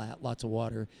valley, flat, lots of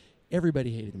water.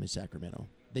 Everybody hated them in Sacramento.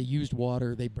 They used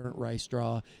water. They burnt rice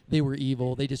straw. They were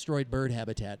evil. They destroyed bird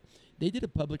habitat. They did a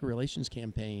public relations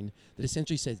campaign that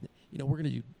essentially says, we're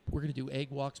going to do egg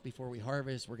walks before we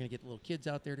harvest. We're going to get the little kids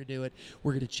out there to do it.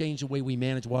 We're going to change the way we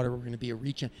manage water. We're going to be a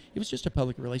reach. It was just a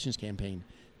public relations campaign.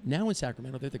 Now in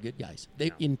Sacramento, they're the good guys.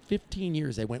 In 15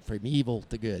 years, they went from evil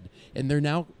to good, and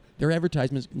their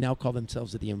advertisements now call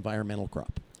themselves the environmental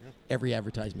crop. Every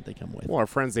advertisement they come with. Well, our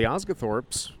friends the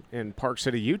Osgothorpes in Park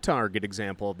City, Utah are a good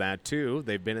example of that too.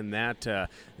 They've been in that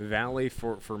valley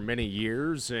for many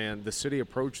years, and the city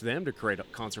approached them to create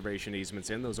conservation easements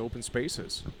in those open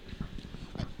spaces.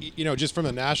 Just from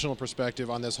a national perspective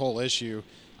on this whole issue,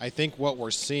 I think what we're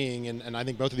seeing, and I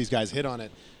think both of these guys hit on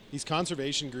it, these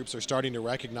conservation groups are starting to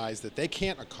recognize that they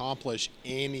can't accomplish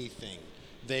anything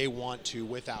they want to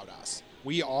without us.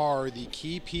 We are the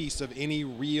key piece of any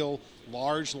real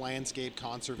large landscape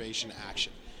conservation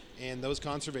action. And those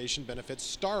conservation benefits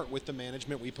start with the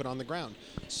management we put on the ground.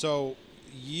 So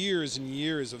years and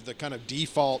years of the kind of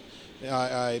default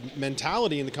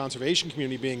mentality in the conservation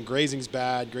community being grazing's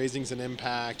bad, grazing's an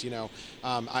impact,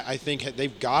 I think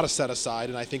they've got to set aside,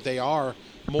 and I think they are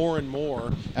more and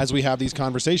more as we have these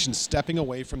conversations, stepping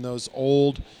away from those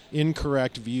old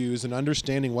incorrect views and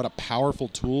understanding what a powerful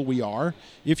tool we are.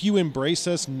 If you embrace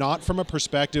us not from a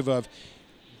perspective of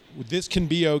this can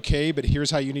be okay, but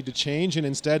here's how you need to change, and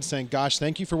instead saying, gosh,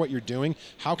 thank you for what you're doing.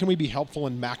 How can we be helpful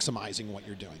in maximizing what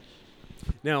you're doing?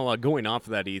 Now, going off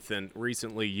of that, Ethan,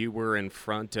 recently you were in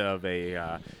front of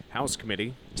a House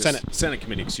committee, Senate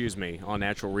committee, on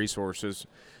natural resources,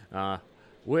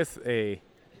 with a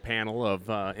panel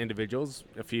of individuals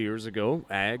a few years ago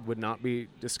ag would not be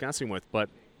discussing with. But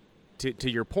to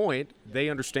your point, they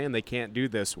understand they can't do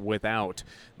this without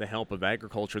the help of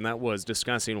agriculture, and that was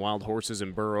discussing wild horses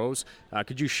and burros.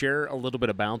 Could you share a little bit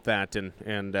about that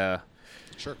and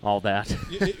Sure. all that?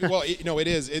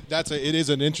 It is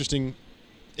an interesting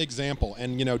example,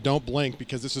 and don't blink,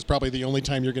 because this is probably the only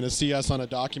time you're going to see us on a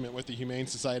document with the Humane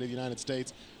Society of the United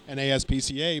States and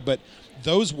ASPCA, but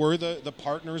those were the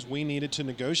partners we needed to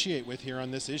negotiate with here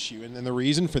on this issue. And then the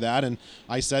reason for that, and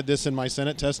I said this in my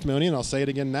Senate testimony and I'll say it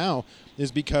again now,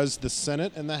 is because the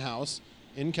Senate and the House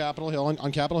in Capitol Hill,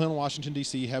 on Capitol Hill in Washington,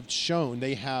 D.C., have shown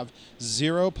they have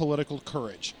zero political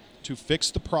courage to fix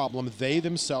the problem they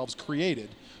themselves created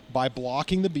by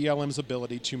blocking the BLM's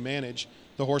ability to manage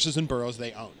the horses and burros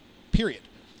they own, period.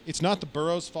 It's not the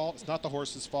burros' fault. It's not the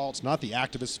horses' fault. It's not the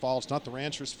activists' fault. It's not the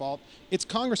ranchers' fault. It's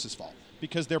Congress's fault,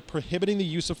 because they're prohibiting the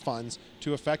use of funds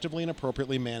to effectively and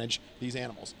appropriately manage these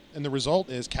animals. And the result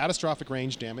is catastrophic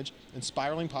range damage and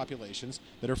spiraling populations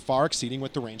that are far exceeding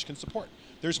what the range can support.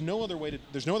 There's no other way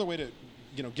to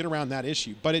get around that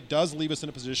issue, but it does leave us in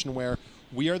a position where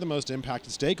we are the most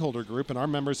impacted stakeholder group, and our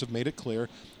members have made it clear,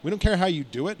 we don't care how you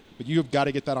do it, but you have got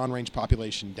to get that on-range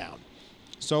population down.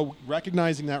 So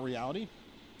recognizing that reality,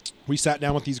 we sat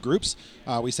down with these groups,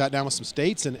 we sat down with some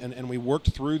states, and we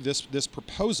worked through this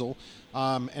proposal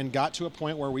and got to a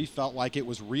point where we felt like it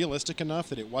was realistic enough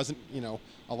that it wasn't,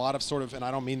 a lot of sort of, and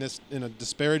I don't mean this in a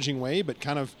disparaging way, but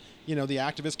kind of, the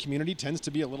activist community tends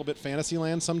to be a little bit fantasy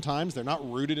land sometimes. They're not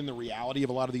rooted in the reality of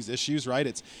a lot of these issues, right?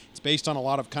 It's based on a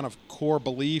lot of kind of core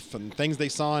belief and things they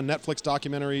saw in Netflix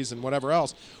documentaries and whatever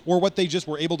else, or what they just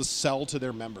were able to sell to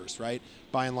their members, right?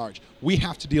 By and large. We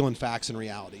have to deal in facts and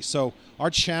reality. So our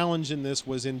challenge in this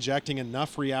was injecting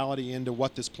enough reality into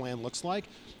what this plan looks like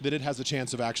that it has a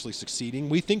chance of actually succeeding.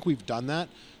 We think we've done that.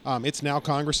 It's now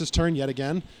Congress's turn yet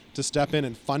again to step in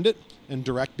and fund it and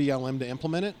direct BLM to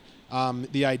implement it.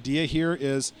 The idea here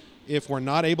is, if we're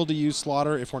not able to use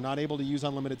slaughter, if we're not able to use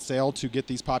unlimited sale to get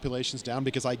these populations down,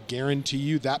 because I guarantee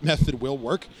you that method will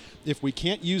work. If we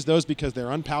can't use those because they're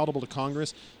unpalatable to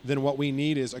Congress, then what we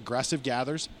need is aggressive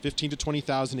gathers, 15 to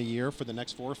 20,000 a year for the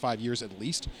next 4 or 5 years at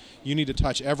least. You need to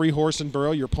touch every horse and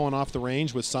burro you're pulling off the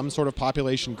range with some sort of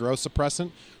population growth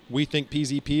suppressant. We think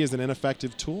PZP is an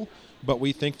ineffective tool, but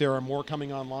we think there are more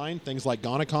coming online. Things like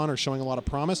Gonacon are showing a lot of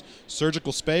promise.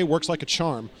 Surgical spay works like a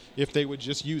charm if they would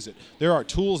just use it. There are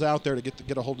tools out there to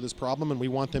get a hold of this problem, and we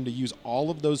want them to use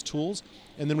all of those tools,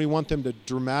 and then we want them to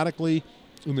dramatically,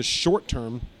 in the short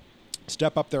term,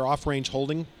 step up their off-range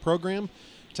holding program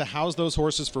to house those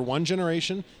horses for one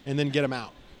generation and then get them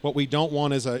out. What we don't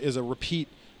want is a repeat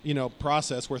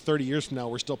process where 30 years from now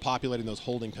we're still populating those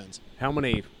holding pens. How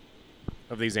many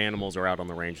of these animals are out on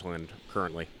the rangeland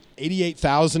currently?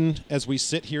 88,000 as we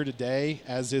sit here today,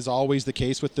 as is always the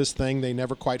case with this thing. They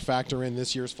never quite factor in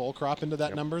this year's full crop into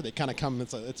that number. They kind of come,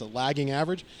 it's a lagging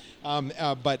average.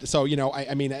 But so,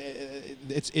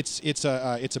 it's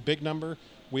a big number.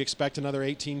 We expect another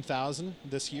 18,000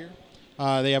 this year.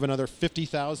 They have another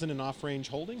 50,000 in off-range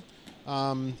holding,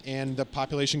 and the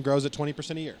population grows at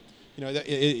 20% a year.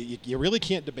 You really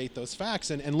can't debate those facts.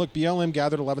 And look, BLM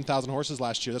gathered 11,000 horses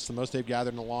last year. That's the most they've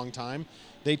gathered in a long time.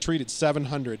 They treated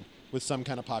 700 with some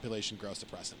kind of population growth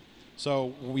suppressant.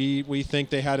 So we think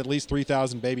they had at least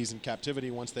 3,000 babies in captivity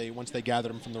once they gathered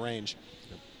them from the range.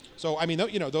 So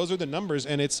those are the numbers,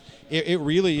 and it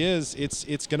really is.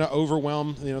 It's going to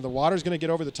overwhelm. The water's going to get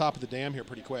over the top of the dam here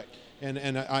pretty quick.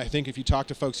 And I think if you talk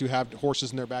to folks who have horses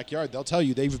in their backyard, they'll tell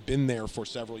you they've been there for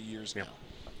several years now.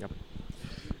 Yep.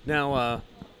 Now,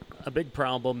 a big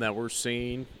problem that we're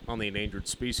seeing on the endangered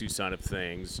species side of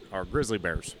things are grizzly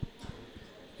bears.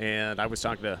 And I was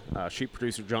talking to sheep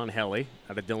producer John Helly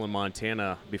out of Dillon,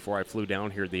 Montana, before I flew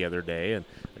down here the other day, and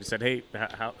I just said, "Hey,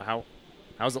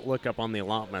 how's it look up on the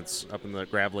allotments up in the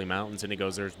gravelly mountains?" And he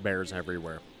goes, "There's bears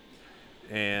everywhere."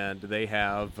 And they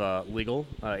have legal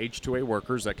H-2A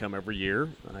workers that come every year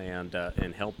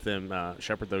and help them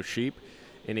shepherd those sheep.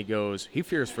 And he goes, he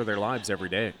fears for their lives every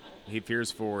day. He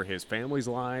fears for his family's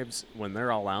lives when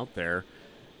they're all out there.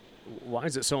 Why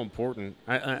is it so important?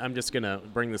 I'm just going to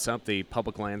bring this up. The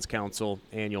Public Lands Council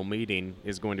annual meeting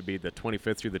is going to be the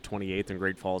 25th through the 28th in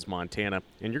Great Falls, Montana.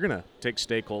 And you're going to take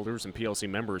stakeholders and PLC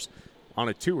members on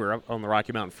a tour up on the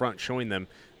Rocky Mountain front, showing them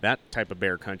that type of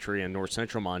bear country in north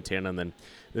central Montana. And then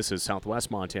this is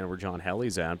southwest Montana where John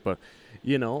Helly's at. But,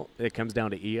 it comes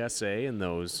down to ESA and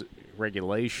those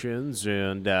regulations.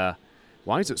 And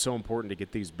why is it so important to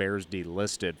get these bears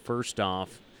delisted? First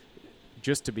off,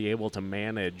 just to be able to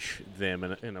manage them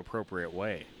in an appropriate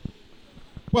way.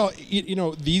 Well,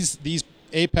 these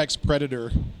apex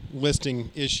predator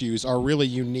listing issues are really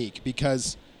unique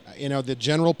because, the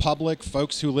general public,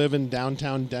 folks who live in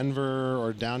downtown Denver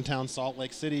or downtown Salt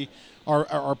Lake City,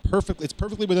 are perfectly. It's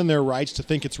perfectly within their rights to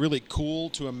think it's really cool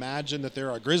to imagine that there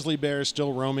are grizzly bears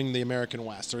still roaming the American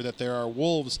West, or that there are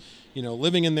wolves,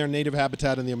 living in their native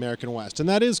habitat in the American West, and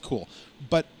that is cool.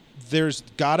 But there's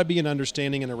got to be an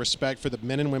understanding and a respect for the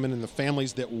men and women and the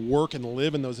families that work and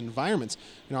live in those environments.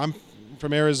 I'm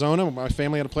from Arizona. My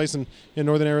family had a place in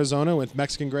northern Arizona with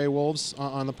Mexican gray wolves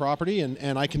on the property,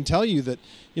 and I can tell you that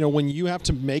when you have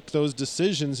to make those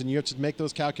decisions and you have to make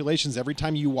those calculations every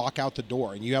time you walk out the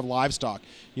door, and you have livestock,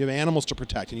 you have animals to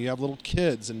protect, and you have little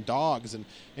kids and dogs, and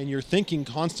you're thinking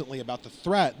constantly about the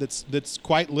threat that's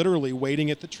quite literally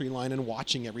waiting at the tree line and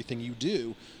watching everything you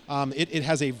do. It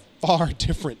has a far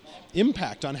different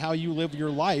impact on how you live your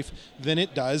life than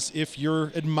it does if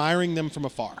you're admiring them from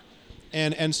afar.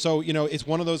 And so, it's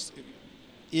one of those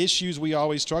issues we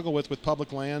always struggle with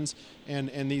public lands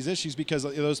and these issues, because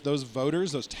those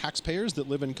voters, those taxpayers that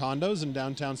live in condos in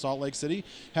downtown Salt Lake City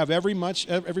have every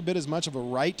bit as much of a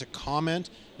right to comment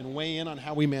and weigh in on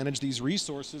how we manage these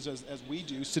resources as we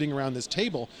do sitting around this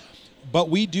table. But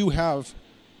we do have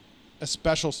a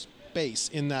special space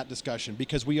in that discussion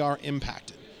because we are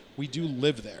impacted. We do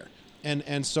live there.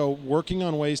 And so working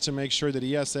on ways to make sure that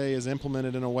ESA is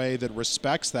implemented in a way that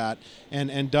respects that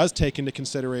and does take into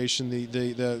consideration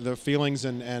the feelings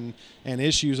and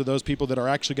issues of those people that are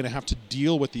actually going to have to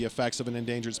deal with the effects of an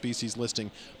endangered species listing,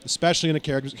 especially in a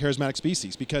charismatic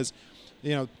species, because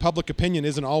public opinion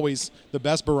isn't always the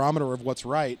best barometer of what's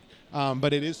right,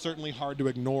 but it is certainly hard to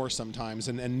ignore sometimes,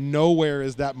 and nowhere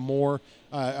is that more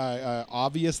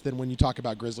obvious than when you talk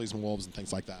about grizzlies and wolves and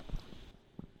things like that.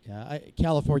 Yeah,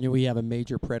 California, we have a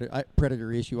major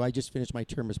predator issue. I just finished my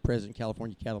term as president of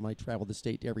California Cattlemen. I traveled the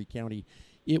state to every county.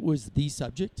 It was the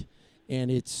subject,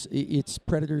 and it's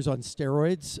predators on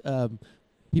steroids.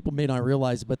 People may not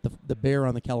realize, but the bear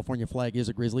on the California flag is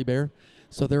a grizzly bear.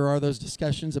 So there are those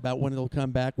discussions about when it'll come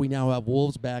back. We now have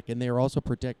wolves back, and they are also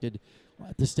protected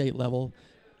at the state level.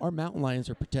 Our mountain lions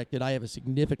are protected. I have a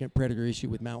significant predator issue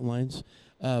with mountain lions.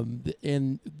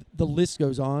 And the list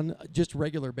goes on. Just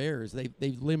regular bears.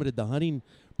 They've limited the hunting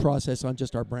process on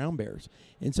just our brown bears.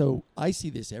 And so I see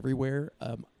this everywhere.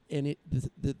 And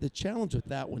the challenge with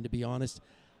that one, to be honest,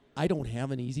 I don't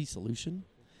have an easy solution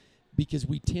because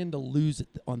we tend to lose it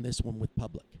on this one with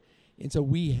public. And so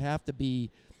we have to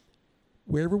be,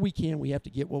 wherever we can, we have to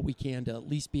get what we can to at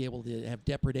least be able to have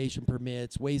depredation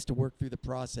permits, ways to work through the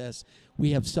process.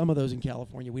 We have some of those in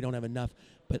California. We don't have enough.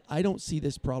 But I don't see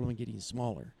this problem getting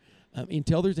smaller.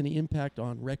 Until there's any impact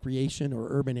on recreation or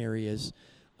urban areas,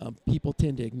 people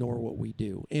tend to ignore what we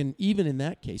do. And even in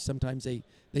that case, sometimes they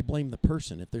blame the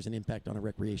person if there's an impact on a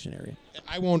recreation area.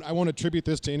 I won't attribute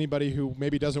this to anybody who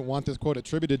maybe doesn't want this quote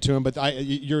attributed to him, but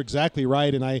you're exactly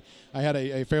right. And I had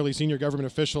a fairly senior government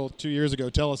official 2 years ago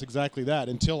tell us exactly that.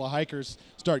 Until hikers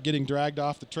start getting dragged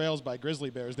off the trails by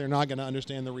grizzly bears, they're not going to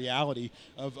understand the reality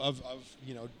of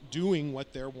doing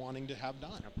what they're wanting to have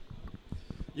done.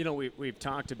 We've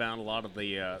talked about a lot of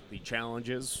the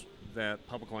challenges that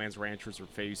public lands ranchers are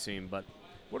facing, but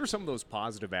what are some of those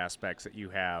positive aspects that you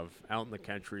have out in the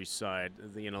countryside?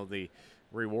 The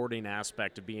rewarding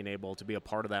aspect of being able to be a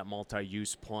part of that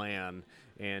multi-use plan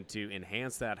and to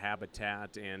enhance that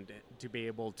habitat and to be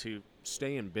able to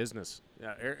stay in business.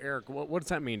 Eric, what does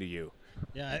that mean to you?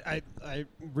 Yeah, I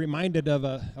reminded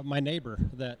of my neighbor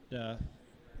that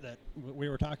we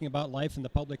were talking about life in the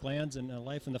public lands and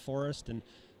life in the forest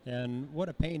and what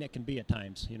a pain it can be at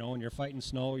times, when you're fighting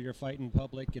snow, you're fighting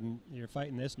public, and you're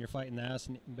fighting this and you're fighting that.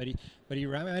 But he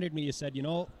reminded me, he said,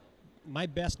 my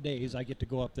best days I get to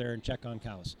go up there and check on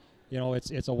cows.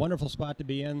 It's a wonderful spot to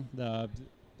be in.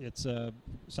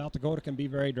 South Dakota can be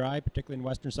very dry, particularly in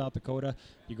western South Dakota.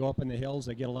 You go up in the hills,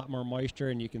 they get a lot more moisture,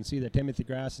 and you can see the Timothy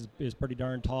grass is pretty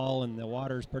darn tall, and the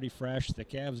water is pretty fresh. The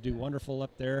calves do wonderful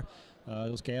up there.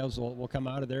 Those calves will come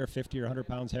out of there 50 or 100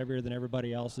 pounds heavier than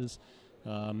everybody else's.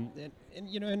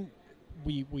 And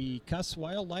we cuss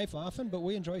wildlife often, but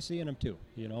we enjoy seeing them too.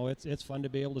 It's fun to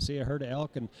be able to see a herd of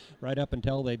elk and right up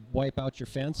until they wipe out your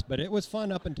fence. But it was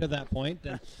fun up until that point,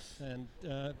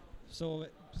 so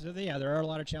yeah, there are a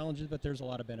lot of challenges, but there's a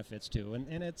lot of benefits too.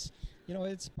 And it's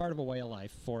it's part of a way of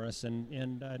life for us.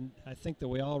 And I think that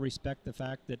we all respect the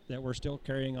fact that we're still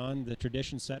carrying on the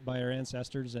tradition set by our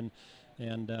ancestors, and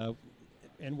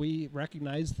we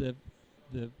recognize the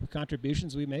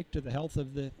contributions we make to the health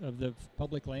of the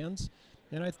public lands,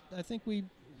 and I think we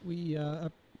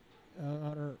are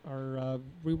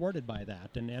rewarded by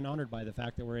that and honored by the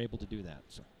fact that we're able to do that.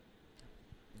 So,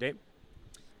 Dave?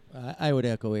 I would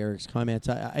echo Eric's comments.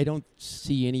 I don't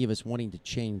see any of us wanting to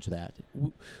change that.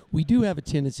 We do have a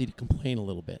tendency to complain a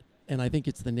little bit, and I think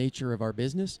it's the nature of our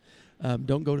business.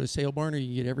 Don't go to a sale barn or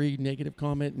you get every negative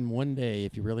comment in one day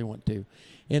if you really want to.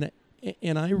 And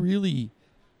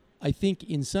I think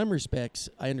in some respects,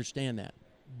 I understand that,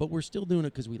 but we're still doing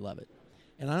it because we love it.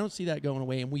 And I don't see that going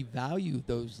away, and we value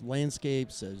those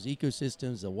landscapes, those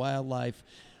ecosystems, the wildlife.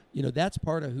 That's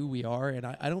part of who we are, and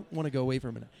I don't want to go away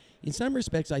from it. In some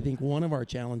respects, I think one of our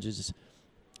challenges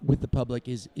with the public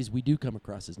is we do come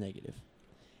across as negative.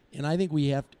 And I think we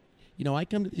have to, I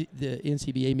come to the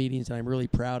NCBA meetings, and I'm really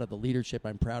proud of the leadership.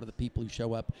 I'm proud of the people who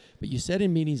show up. But you sit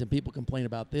in meetings, and people complain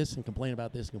about this and complain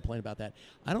about this and complain about that.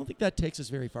 I don't think that takes us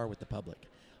very far with the public.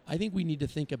 I think we need to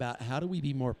think about how do we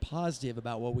be more positive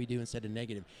about what we do instead of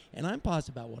negative. And I'm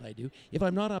positive about what I do if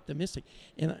I'm not optimistic.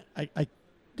 And I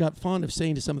got fond of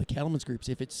saying to some of the cattlemen's groups,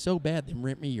 if it's so bad, then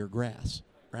rent me your grass,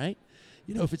 right?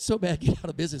 If it's so bad, get out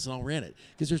of business and I'll rent it.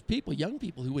 Because there's young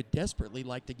people who would desperately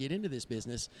like to get into this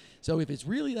business. So if it's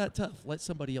really that tough, let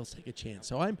somebody else take a chance.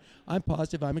 So I'm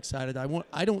positive. I'm excited.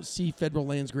 I don't see federal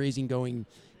lands grazing going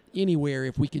anywhere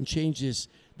if we can change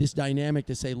this dynamic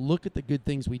to say, look at the good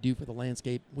things we do for the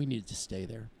landscape. We need it to stay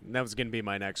there. And that was going to be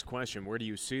my next question. Where do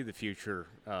you see the future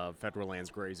of federal lands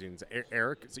grazing?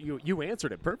 Eric, so you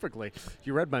answered it perfectly.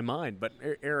 You read my mind. But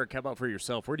Eric, how about for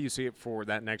yourself? Where do you see it for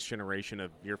that next generation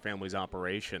of your family's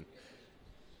operation?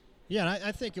 Yeah, and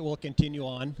I think it will continue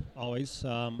on always.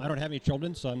 I don't have any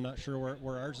children, so I'm not sure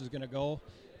where ours is going to go.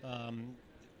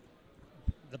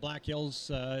 The Black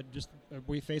Hills,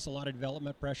 we face a lot of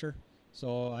development pressure.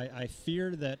 So I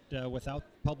fear that without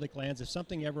public lands, if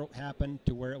something ever happened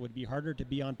to where it would be harder to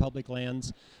be on public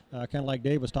lands, kind of like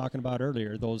Dave was talking about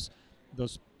earlier, those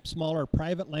smaller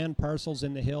private land parcels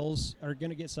in the hills are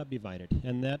going to get subdivided,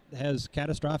 and that has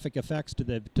catastrophic effects to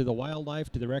the wildlife,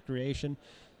 to the recreation,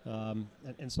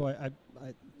 and so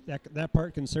that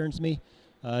part concerns me.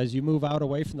 As you move out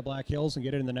away from the Black Hills and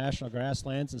get into the national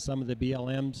grasslands and some of the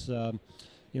BLMs.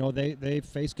 They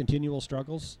face continual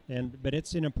struggles, but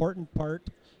it's an important part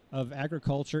of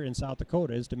agriculture in South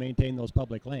Dakota is to maintain those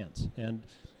public lands. And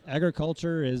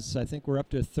agriculture is, I think we're up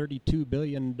to a $32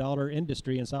 billion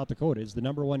industry in South Dakota. It's the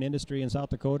number one industry in South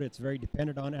Dakota. It's very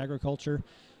dependent on agriculture.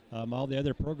 All the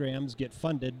other programs get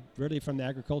funded really from the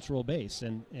agricultural base,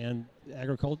 and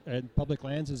public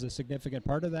lands is a significant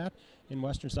part of that in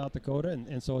western South Dakota,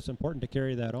 and so it's important to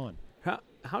carry that on.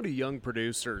 How do young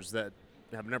producers that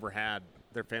have never had,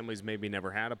 their families maybe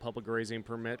never had a public grazing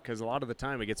permit, because a lot of the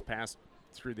time it gets passed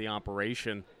through the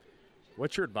operation.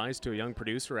 What's your advice to a young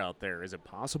producer out there? Is it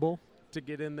possible to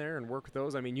get in there and work with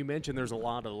those? I mean, you mentioned there's a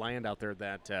lot of land out there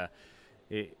that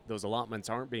those allotments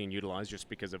aren't being utilized just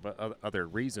because of other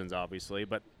reasons, obviously.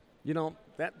 But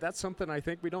that's something I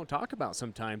think we don't talk about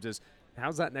sometimes is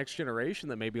how's that next generation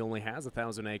that maybe only has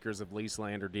 1,000 acres of leased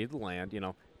land or deeded land,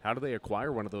 how do they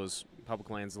acquire one of those public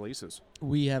lands leases?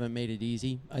 We haven't made it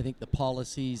easy. I think the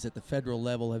policies at the federal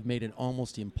level have made it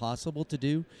almost impossible to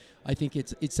do. I think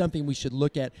it's something we should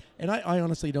look at. And I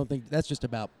honestly don't think that's just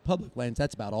about public lands.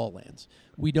 That's about all lands.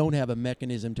 We don't have a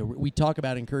mechanism we talk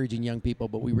about encouraging young people,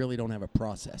 but we really don't have a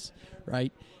process,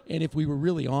 right? And if we were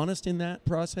really honest in that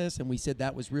process and we said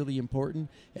that was really important,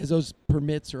 as those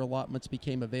permits or allotments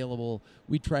became available,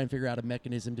 we'd try and figure out a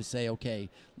mechanism to say, okay,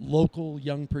 local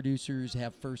young producers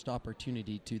have first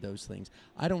opportunity to those things.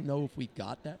 I don't know if we've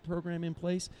got that program in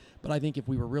place, but I think if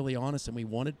we were really honest and we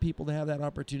wanted people to have that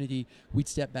opportunity, we'd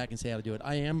step back and say how to do it.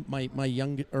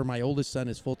 My oldest son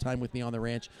is full-time with me on the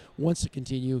ranch, wants to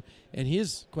continue, and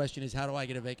his question is, how do I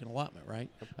get a vacant allotment, right?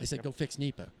 I said, go fix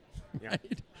NEPA. Yeah.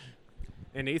 Right?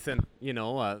 And Ethan,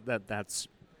 that's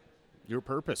your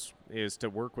purpose is to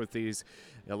work with these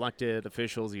elected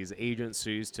officials, these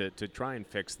agencies to try and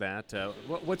fix that.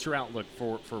 What's your outlook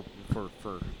for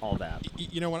all that?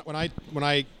 When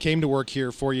I came to work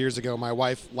here 4 years ago, my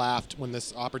wife laughed when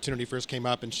this opportunity first came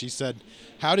up, and she said,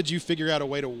 "How did you figure out a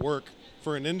way to work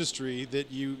for an industry that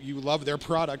you love their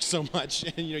product so much?"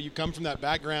 And you come from that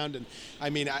background, and I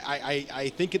mean,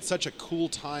 I think it's such a cool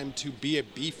time to be a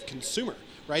beef consumer.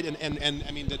 Right, and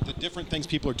I mean the different things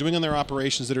people are doing in their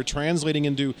operations that are translating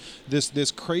into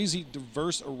this crazy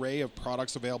diverse array of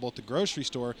products available at the grocery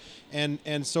store,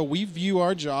 and so we view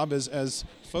our job as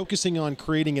focusing on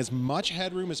creating as much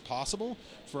headroom as possible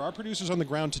for our producers on the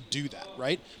ground to do that,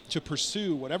 right? To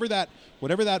pursue whatever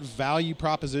that value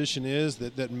proposition is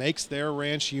that makes their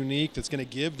ranch unique, that's going to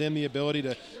give them the ability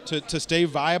to stay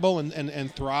viable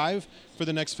and thrive for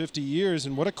the next 50 years.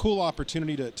 And what a cool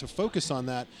opportunity to focus on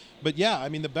that. But yeah, I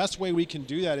mean, the best way we can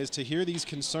do that is to hear these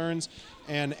concerns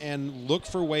and look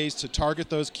for ways to target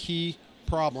those key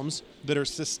problems that are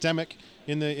systemic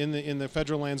in the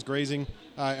federal lands grazing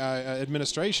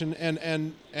administration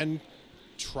and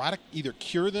try to either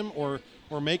cure them or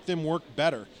make them work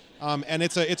better. And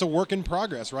it's a work in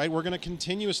progress, right? We're going to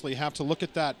continuously have to look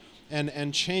at that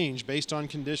and change based on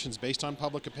conditions, based on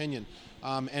public opinion.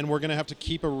 And we're going to have to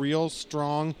keep a real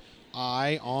strong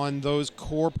eye on those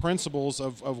core principles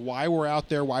of why we're out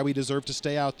there, why we deserve to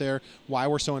stay out there, why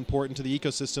we're so important to the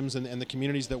ecosystems and the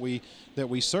communities that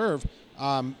we serve.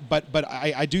 But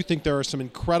I do think there are some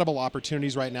incredible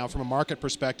opportunities right now from a market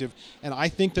perspective, and I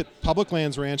think that public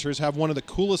lands ranchers have one of the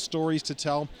coolest stories to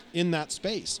tell in that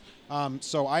space.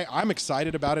 So I'm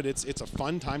excited about it. It's a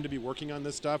fun time to be working on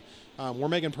this stuff. We're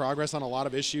making progress on a lot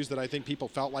of issues that I think people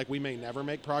felt like we may never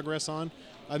make progress on.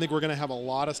 I think we're going to have a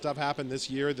lot of stuff happen this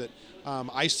year that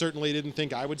I certainly didn't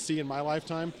think I would see in my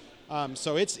lifetime.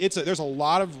 So there's a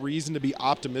lot of reason to be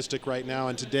optimistic right now.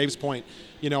 And to Dave's point,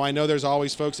 I know there's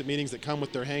always folks at meetings that come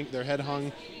with their head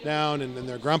hung down and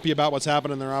they're grumpy about what's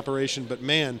happening in their operation. But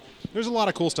man, there's a lot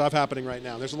of cool stuff happening right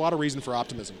now. There's a lot of reason for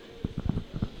optimism.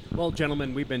 Well,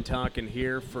 gentlemen, we've been talking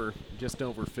here for just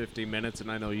over 50 minutes,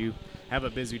 and I know you have a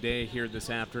busy day here this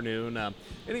afternoon.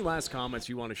 Any last comments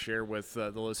you want to share with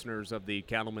the listeners of the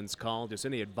Cattleman's Call? Just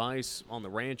any advice on the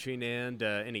ranching end,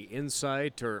 any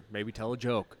insight, or maybe tell a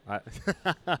joke?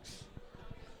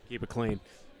 Keep it clean.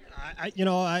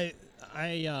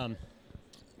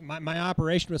 My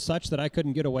operation was such that I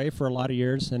couldn't get away for a lot of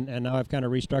years, and now I've kind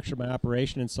of restructured my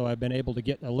operation, and so I've been able to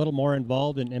get a little more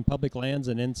involved in public lands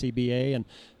and NCBA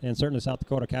and certainly South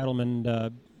Dakota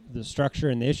Cattlemen, the structure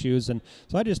and the issues. And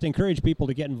so I just encourage people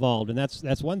to get involved, and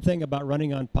that's one thing about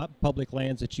running on public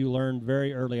lands that you learn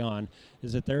very early on,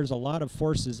 is that there's a lot of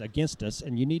forces against us,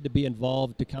 and you need to be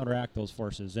involved to counteract those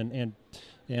forces and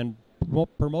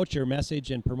promote your message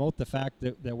and promote the fact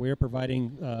that we're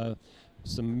providing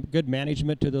some good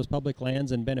management to those public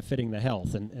lands and benefiting the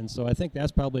health. And so I think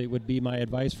that's probably would be my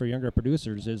advice for younger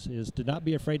producers is to not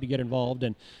be afraid to get involved,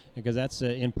 and because that's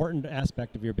an important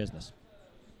aspect of your business.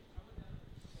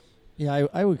 Yeah,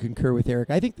 I would concur with Eric.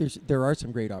 I think there are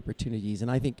some great opportunities, and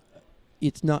I think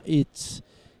it's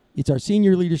our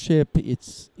senior leadership,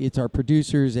 it's our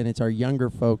producers, and it's our younger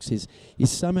folks. Is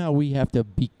somehow we have to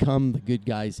become the good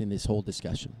guys in this whole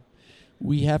discussion.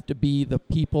 We have to be the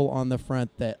people on the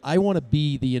front that I want to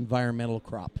be the environmental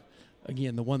crop.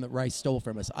 Again, the one that Rice stole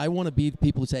from us. I want to be the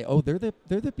people who say, oh, they're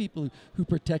the people who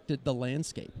protected the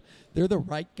landscape. They're the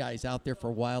right guys out there for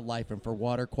wildlife and for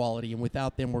water quality, and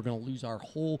without them, we're going to lose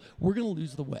we're going to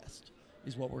lose the West.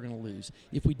 is what we're going to lose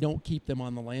if we don't keep them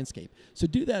on the landscape. So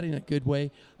do that in a good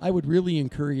way. I would really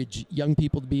encourage young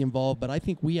people to be involved, but I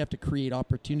think we have to create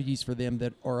opportunities for them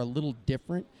that are a little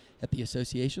different at the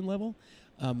association level.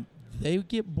 They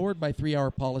get bored by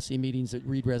 3-hour policy meetings that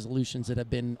read resolutions that have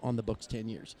been on the books 10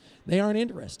 years. They aren't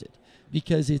interested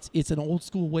because it's an old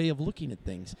school way of looking at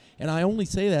things. And I only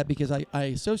say that because I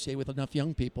associate with enough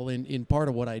young people in part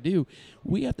of what I do.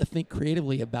 We have to think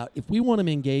creatively about, if we want them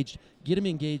engaged, get them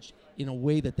engaged in a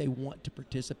way that they want to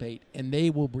participate, and they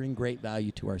will bring great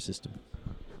value to our system.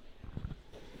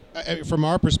 From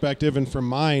our perspective and from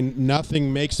mine,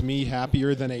 nothing makes me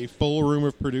happier than a full room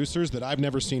of producers that I've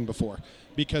never seen before,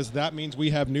 because that means we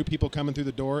have new people coming through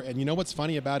the door. And you know what's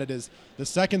funny about it is the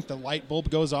second the light bulb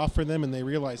goes off for them and they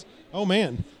realize, oh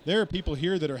man, there are people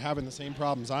here that are having the same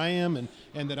problems I am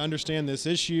and that understand this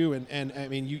issue. And I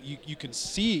mean, you can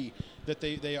see that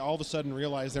they all of a sudden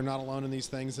realize they're not alone in these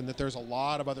things and that there's a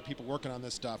lot of other people working on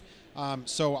this stuff.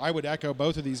 So I would echo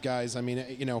both of these guys. I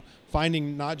mean,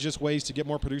 finding not just ways to get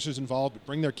more producers involved, but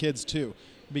bring their kids too,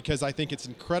 because I think it's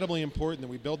incredibly important that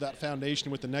we build that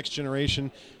foundation with the next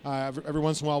generation. Every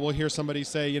once in a while we'll hear somebody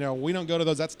say, we don't go to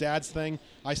those, that's Dad's thing,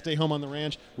 I stay home on the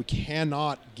ranch. We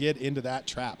cannot get into that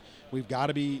trap.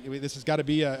 This has got to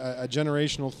be a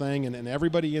generational thing, and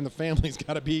everybody in the family's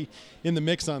got to be in the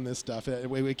mix on this stuff.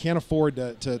 We can't afford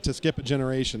to skip a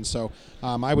generation. So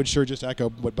I would sure just echo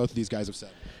what both of these guys have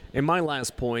said. And my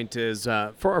last point is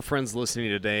for our friends listening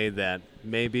today that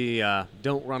maybe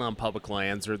don't run on public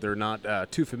lands or they're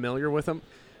not too familiar with them,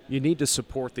 you need to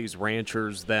support these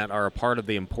ranchers that are a part of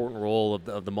the important role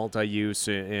of the multi-use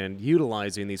and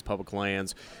utilizing these public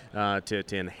lands to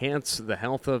enhance the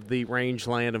health of the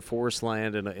rangeland and forest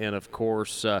land and of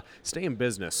course, stay in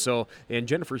business. So, and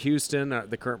Jennifer Houston,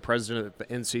 the current president of the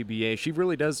NCBA,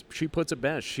 she puts it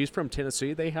best. She's from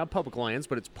Tennessee. They have public lands,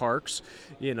 but it's parks,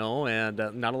 and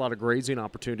not a lot of grazing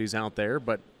opportunities out there,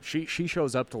 but she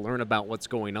shows up to learn about what's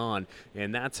going on,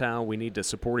 and that's how we need to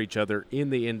support each other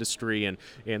in the industry, and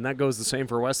that goes the same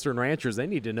for Western ranchers. They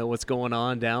need to know what's going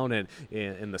on down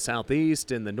in the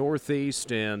Southeast, in the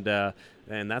Northeast, and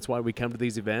that's why we come to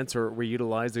these events or we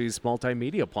utilize these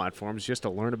multimedia platforms just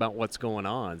to learn about what's going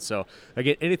on. So,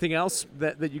 again, anything else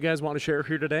that you guys want to share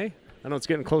here today? I know it's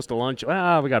getting close to lunch. We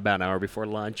got about an hour before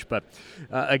lunch. But,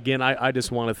 again, I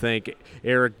just want to thank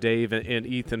Eric, Dave, and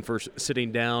Ethan for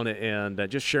sitting down and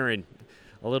just sharing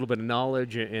a little bit of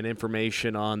knowledge and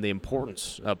information on the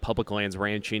importance of public lands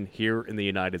ranching here in the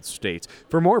United States.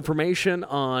 For more information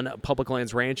on public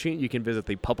lands ranching, you can visit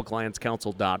the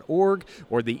publiclandscouncil.org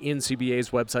or the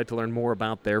NCBA's website to learn more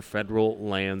about their Federal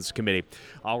Lands Committee.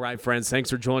 All right, friends,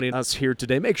 thanks for joining us here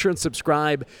today. Make sure and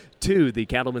subscribe to the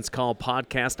Cattleman's Call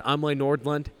podcast. I'm Lane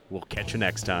Nordland. We'll catch you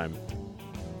next time.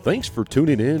 Thanks for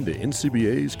tuning in to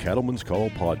NCBA's Cattleman's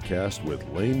Call podcast with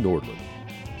Lane Nordland.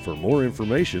 For more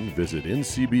information, visit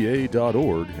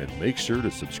ncba.org and make sure to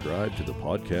subscribe to the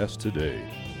podcast today.